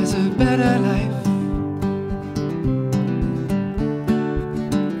 There's a better life.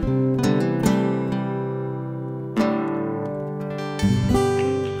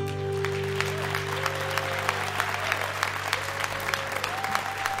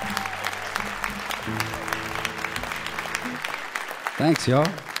 Thanks, y'all.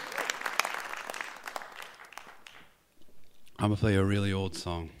 I'm going to play a really old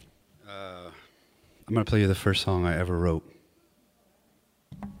song. I'm going to play you the first song I ever wrote.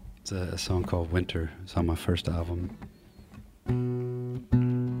 It's a song called Winter. It's on my first album.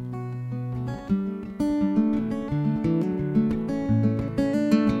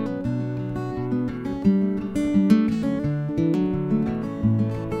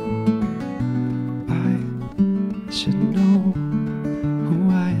 I should know who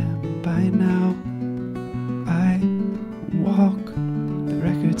I am by now. I walk the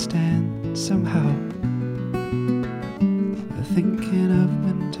record stand somehow, thinking of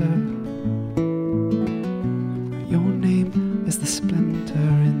winter. Your name is the splinter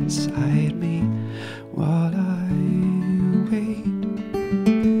inside me while I wait.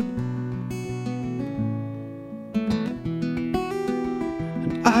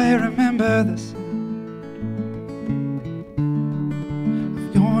 And I remember the sound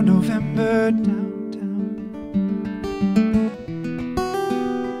of your November downtown.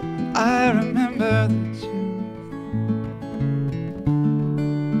 And I remember the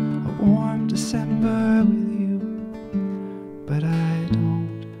warm December with you, but I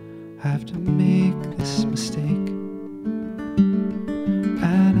don't have to make this mistake,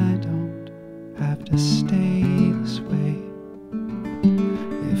 and I don't have to stay this way.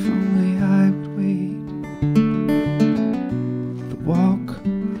 If only I would wait. The walk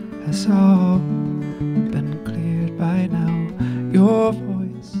has all been cleared by now. Your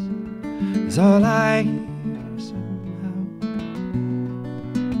voice is all I hear.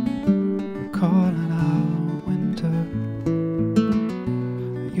 Calling out winter.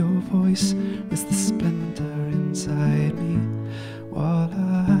 Your voice is the splinter inside me while I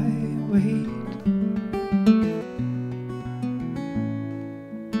wait.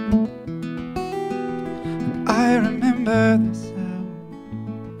 And I remember the sound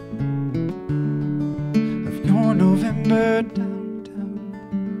of your November downtown.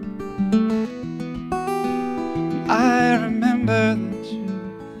 And I remember that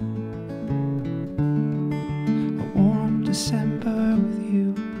December with you,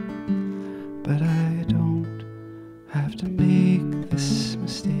 but I don't have to make this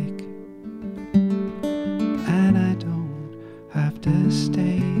mistake, and I don't have to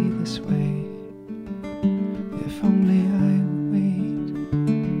stay this way. If only I would wait.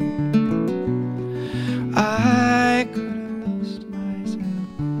 I could have lost myself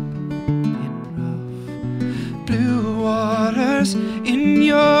in rough blue waters in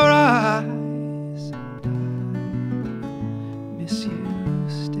your eyes.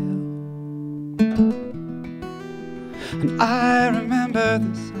 And I remember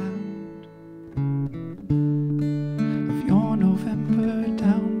the sound of your November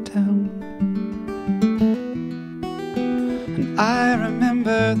downtown. And I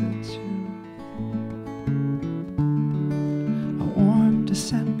remember the tune, a warm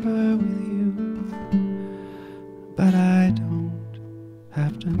December with you, but I don't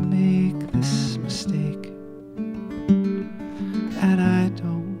have to make this mistake, and I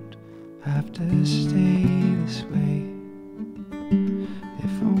don't have to stay this way.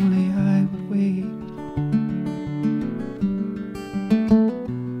 If only I would wait.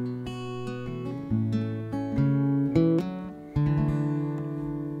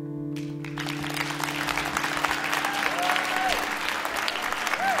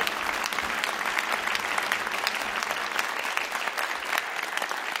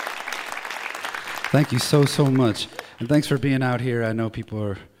 Thank you so much. And thanks for being out here. I know people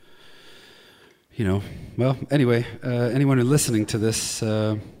are, well, anyway, anyone who's listening to this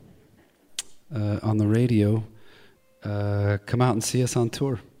on the radio, come out and see us on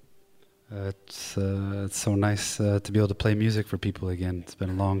tour. It's so nice to be able to play music for people again. It's been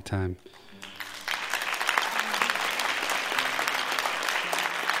a long time.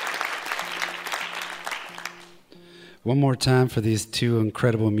 One more time for these two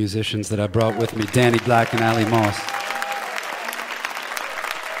incredible musicians that I brought with me, Danny Black and Ali Moss.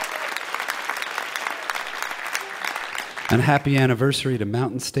 And happy anniversary to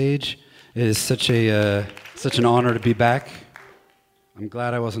Mountain Stage. It is such an honor to be back. I'm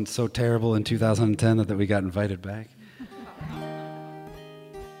glad I wasn't so terrible in 2010 that we got invited back.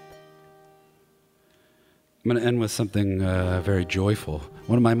 I'm going to end with something very joyful.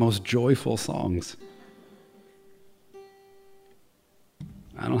 One of my most joyful songs.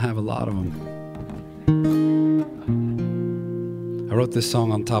 I don't have a lot of them. I wrote this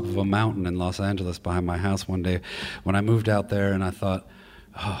song on top of a mountain in Los Angeles behind my house one day when I moved out there, and I thought,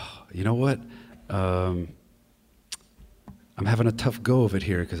 oh, you know what? I'm having a tough go of it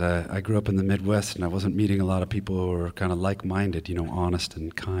here because I grew up in the Midwest and I wasn't meeting a lot of people who were kind of like-minded, you know, honest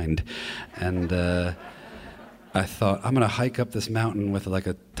and kind. And I thought, I'm going to hike up this mountain with like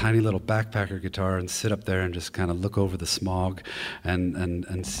a tiny little backpacker guitar and sit up there and just kind of look over the smog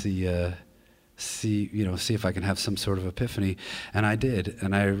and see if I can have some sort of epiphany. And I did.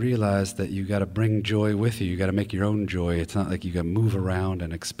 And I realized that you got to bring joy with you. You got to make your own joy. It's not like you got to move around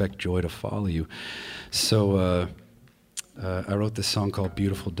and expect joy to follow you. So I wrote this song called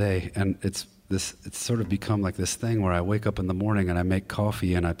Beautiful Day. And it's sort of become like this thing where I wake up in the morning and I make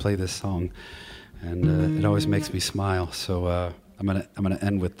coffee and I play this song. And it always makes me smile. So I'm gonna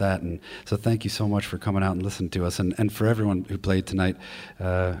end with that. And so thank you so much for coming out and listening to us, and for everyone who played tonight.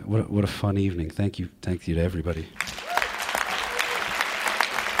 What a fun evening. Thank you to everybody.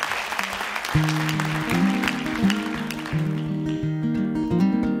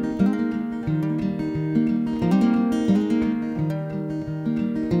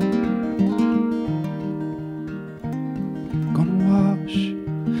 Gonna wash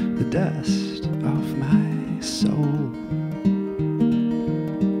the dust off my soul.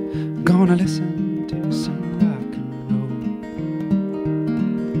 Gonna listen to some rock and roll.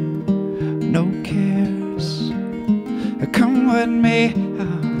 No cares, come what may.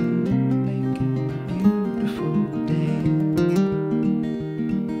 I'm making a beautiful day.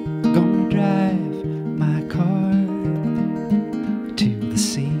 Gonna drive my car to the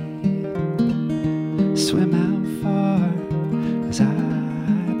sea. Swim out far as I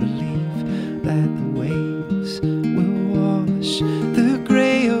believe that the waves will wash the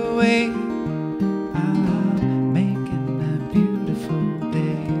gray away. I'm making a beautiful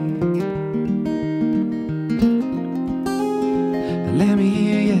day. Let me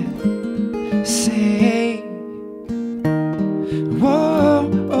hear you say, whoa,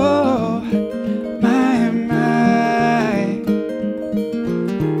 oh, my, my.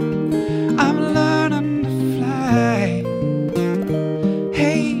 I'm learning to fly.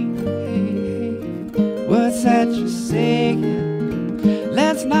 Hey, hey, hey, what's that you're saying?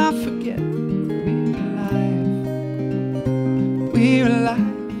 Let's not forget we're alive. We're alive.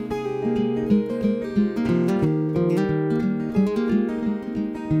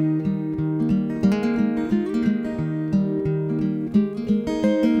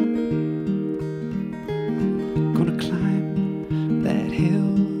 Gonna climb that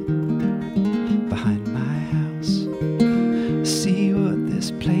hill behind my house. See what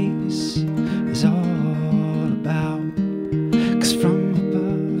this place is all about. 'Cause from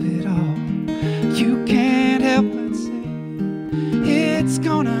above it all, you can't help but say it's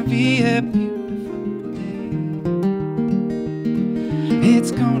gonna be a beautiful day.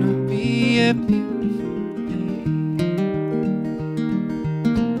 It's gonna be a beautiful day.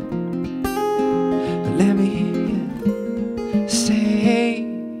 Let me hear you say,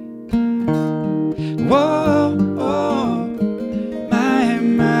 whoa, oh, my,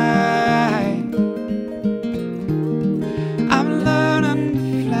 my. I'm learning to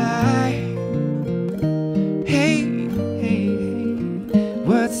fly. Hey, hey, hey,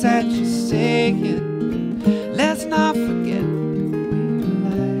 what's that you're saying? Let's not forget we're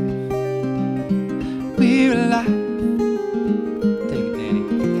alive. We're alive. Take it, Danny.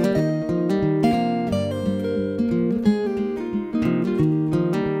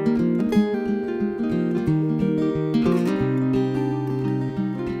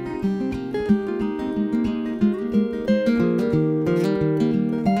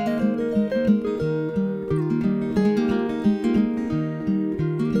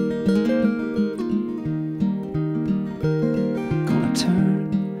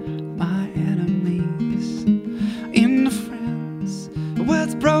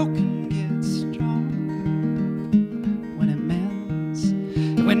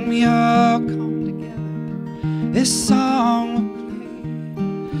 when we all come together, this song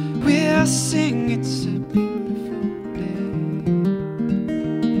will play. We'll sing, it's a beautiful day.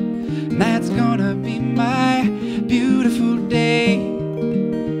 And that's gonna be my beautiful day.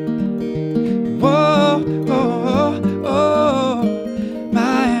 Whoa, oh, oh, oh,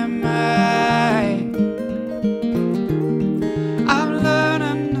 my, my. I'm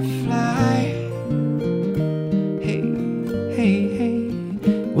learning to fly. Hey, hey, hey,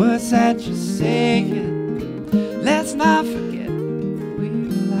 what's that you're saying? Let's not forget we're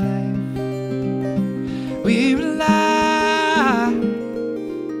alive. We're alive.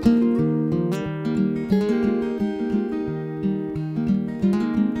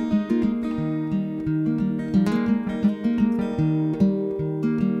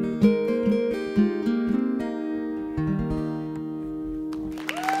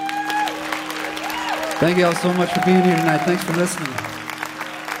 Thank you all so much for being here tonight. Thanks for listening.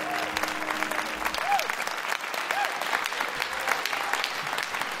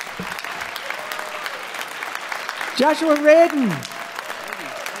 Joshua Radin.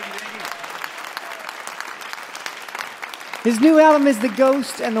 His new album is The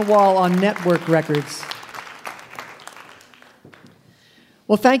Ghost and the Wall on Network Records.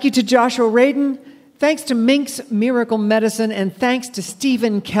 Well, thank you to Joshua Radin. Thanks to Mink's Miracle Medicine, and thanks to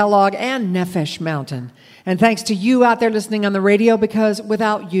Stephen Kellogg and Nefesh Mountain. And thanks to you out there listening on the radio, because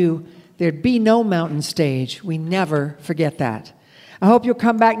without you, there'd be no Mountain Stage. We never forget that. I hope you'll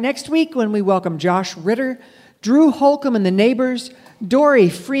come back next week when we welcome Josh Ritter, Drew Holcomb and the Neighbors, Dory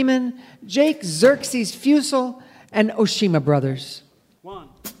Freeman, Jake Xerxes Fusel, and Oshima Brothers. 1,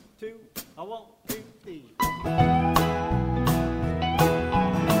 2, 1, 2, 3.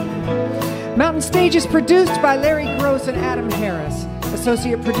 Mountain Stage is produced by Larry Gross and Adam Harris.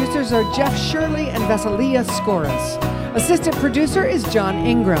 Associate producers are Jeff Shirley and Vasilia Skoras. Assistant producer is John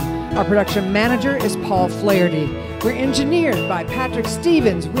Ingram. Our production manager is Paul Flaherty. We're engineered by Patrick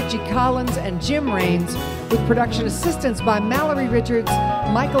Stevens, Richie Collins, and Jim Raines, with production assistance by Mallory Richards,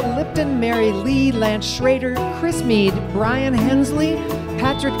 Michael Lipton, Mary Lee, Lance Schrader, Chris Mead, Brian Hensley,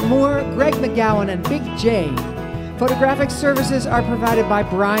 Patrick Moore, Greg McGowan, and Big J. Photographic services are provided by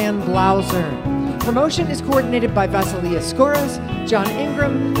Brian Blauser. Promotion is coordinated by Vasilia Skoras, John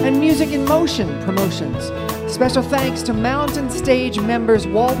Ingram, and Music in Motion Promotions. Special thanks to Mountain Stage members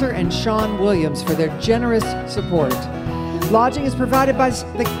Walter and Sean Williams for their generous support. Lodging is provided by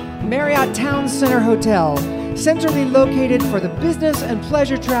the Marriott Town Center Hotel, centrally located for the business and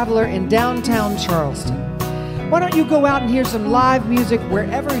pleasure traveler in downtown Charleston. Why don't you go out and hear some live music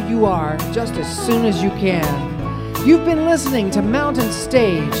wherever you are just as soon as you can? You've been listening to Mountain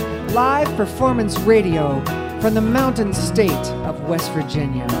Stage, live performance radio from the Mountain State of West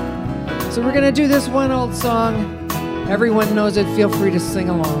Virginia. So we're going to do this one old song. Everyone knows it. Feel free to sing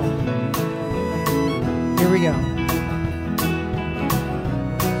along. Here we go.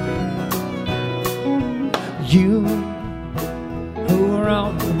 You who are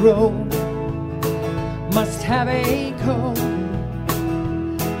on the road must have a code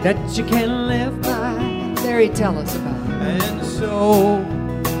that you can live by. Larry, tell us about it. And so,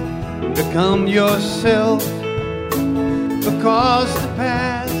 become yourself, because the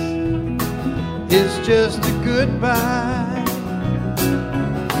past is just a goodbye.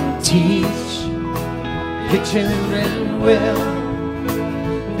 Teach Your children will,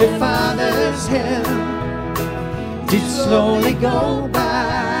 their father's help did slowly go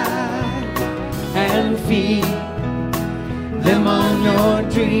by, and feed them on your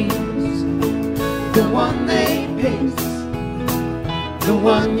dreams, the one they pace, the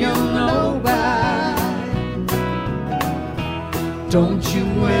one you'll know by. Don't you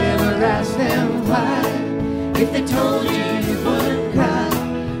ever ask them why, if they told you you would cry,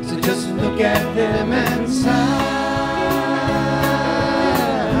 so just look at them and sigh.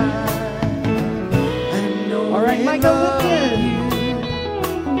 All right, Michael, look in.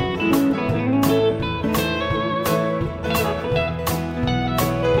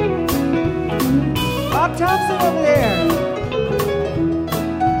 Bob Thompson over there.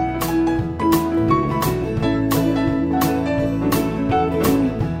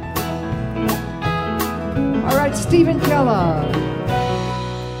 All right, Stephen Kellogg.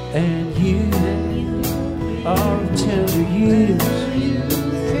 And you are of tender years.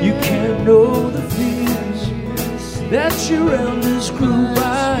 You can't know the fears that your elders grew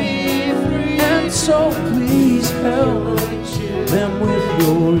by, and so please help them with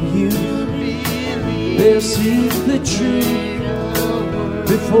your youth. They'll see the truth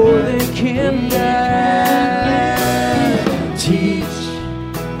before they can die. Teach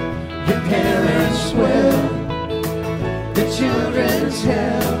your parents well, the children's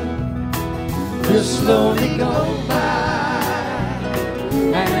hell will slowly go by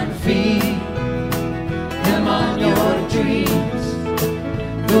and feed them on your dreams.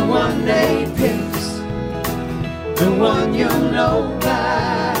 The one they picks, the one you'll know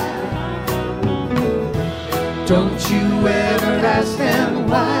by. Don't you ever ask them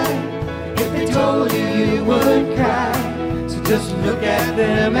why. If they told you, you would cry. So just look at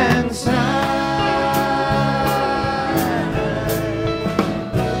them and sigh.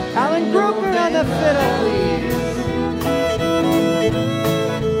 Alan Gruber on the fiddle, please.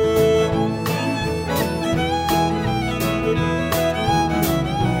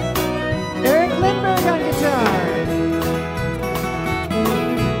 Eric Lindbergh on guitar.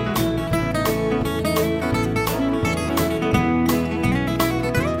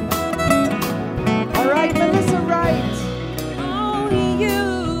 All right, Melissa Wright. Oh,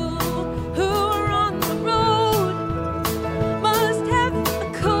 you who are on the road must have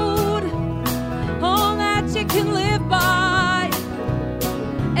a code, all that you can live by.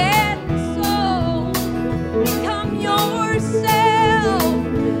 And so become yourself,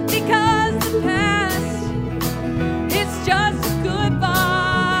 because the past is just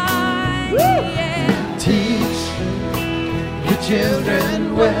goodbye. Yeah. Teach your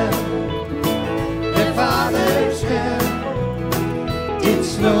children well. Their father's help did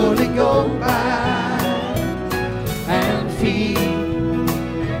slowly go by and feed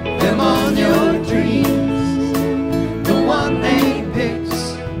them on your dreams. The one they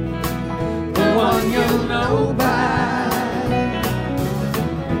picks, the one you'll know by.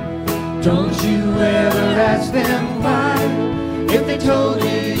 Don't you ever ask them why. If they told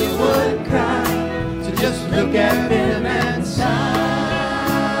you, you would cry. So just look at them and sigh.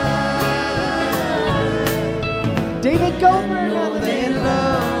 David Goldberg on the They fiddle.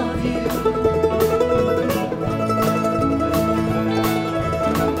 love you.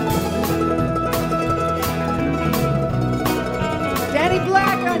 Danny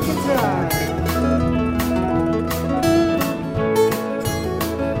Black on guitar.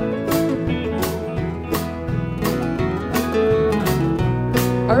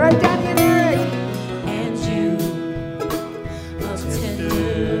 All right, Danny and Eric. And you of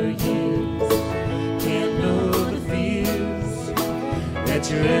tender years can't know the fears that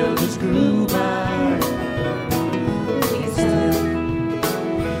your elders grew by. Please do,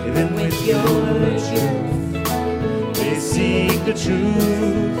 even with your youth, they seek the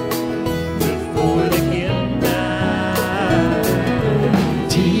truth before they can die.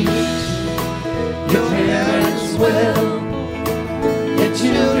 Teach your parents well. Your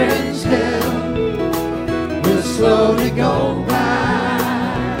children's hell will slowly go by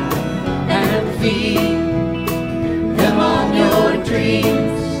and feed them on your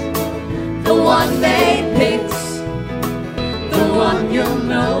dreams. The one they picks, the one you'll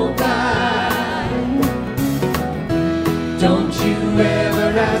know by. Don't you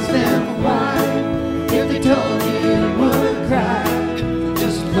ever ask them why. If they told you, you would cry.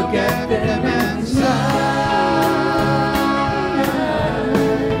 Just look at them and sigh.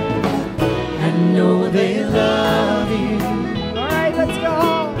 And know they love you. All right, let's go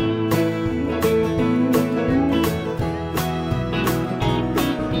home.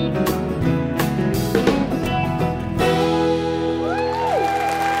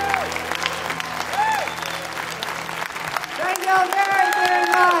 Thank you all very, very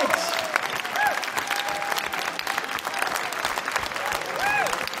much.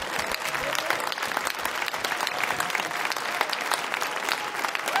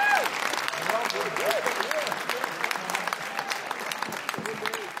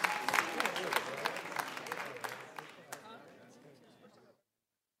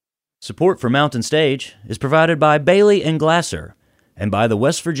 Support for Mountain Stage is provided by Bailey and Glasser and by the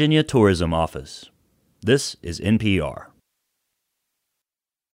West Virginia Tourism Office. This is NPR.